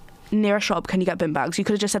next near a shop, can you get bin bags? You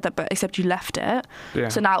could have just said that, but except you left it. Yeah.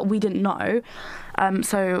 So now we didn't know.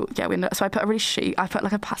 So yeah, so I put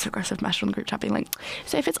like a passive aggressive message on the group chat being like,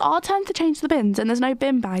 so if it's our turn to change the bins and there's no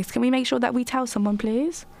bin bags, can we make sure that we tell someone,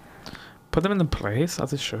 please? Put them in the place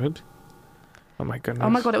as it should. Oh my goodness. Oh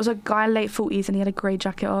my god, it was a guy late 40s and he had a grey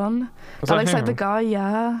jacket on. That looks like the guy,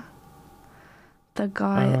 yeah. The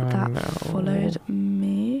guy that followed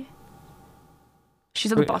me.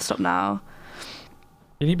 She's at the bus stop now.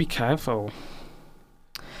 You need to be careful.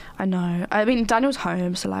 I know. I mean, Daniel's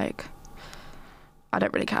home, so like, I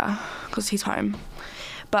don't really care because he's home.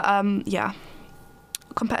 But yeah,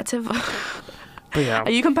 competitive. But yeah.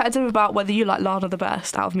 Are you competitive about whether you like Lana the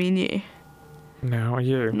best out of me and you? No, are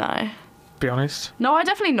you? No. Be honest. No, I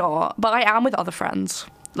definitely not. But I am with other friends.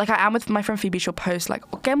 Like I am with my friend Phoebe. She'll post like,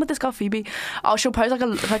 again with this girl Phoebe. Oh, she'll post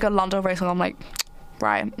like a Lando race, and I'm like,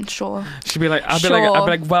 right, sure. She'd be like, I'd be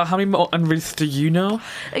like, well, how many more unreleased do you know?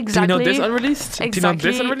 Exactly. Do you know this unreleased? Exactly. Do you know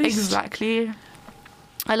this unreleased? Exactly.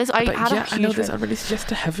 I know this unreleased Yes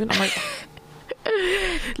to Heaven. I'm like,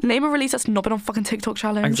 name a release that's not been on fucking TikTok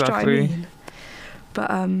challenge. Exactly. Do you know what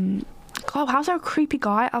I mean? But God, how's there a creepy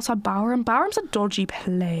guy outside Bowerham? Bowerham's a dodgy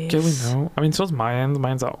place. Yeah, we know. I mean, so's Mayans.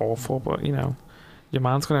 Mayans are awful, but you know, your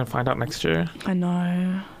man's gonna find out next year. I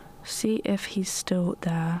know. See if he's still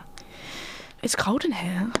there. It's cold in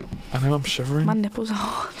here. I know, I'm shivering. My nipples are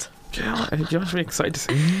hot. Yeah, you're actually excited to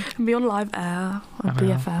see me. Be on live air on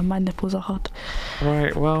BFM. My nipples are hot.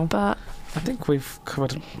 Right, well, but I think we've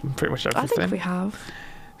covered pretty much everything. I think we have.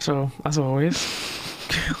 So, as always,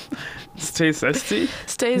 stay zesty.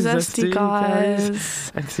 Stay zesty,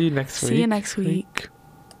 guys. And see you next week. See you next week.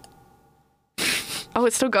 Oh,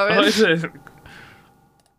 it's still going. Oh, is it?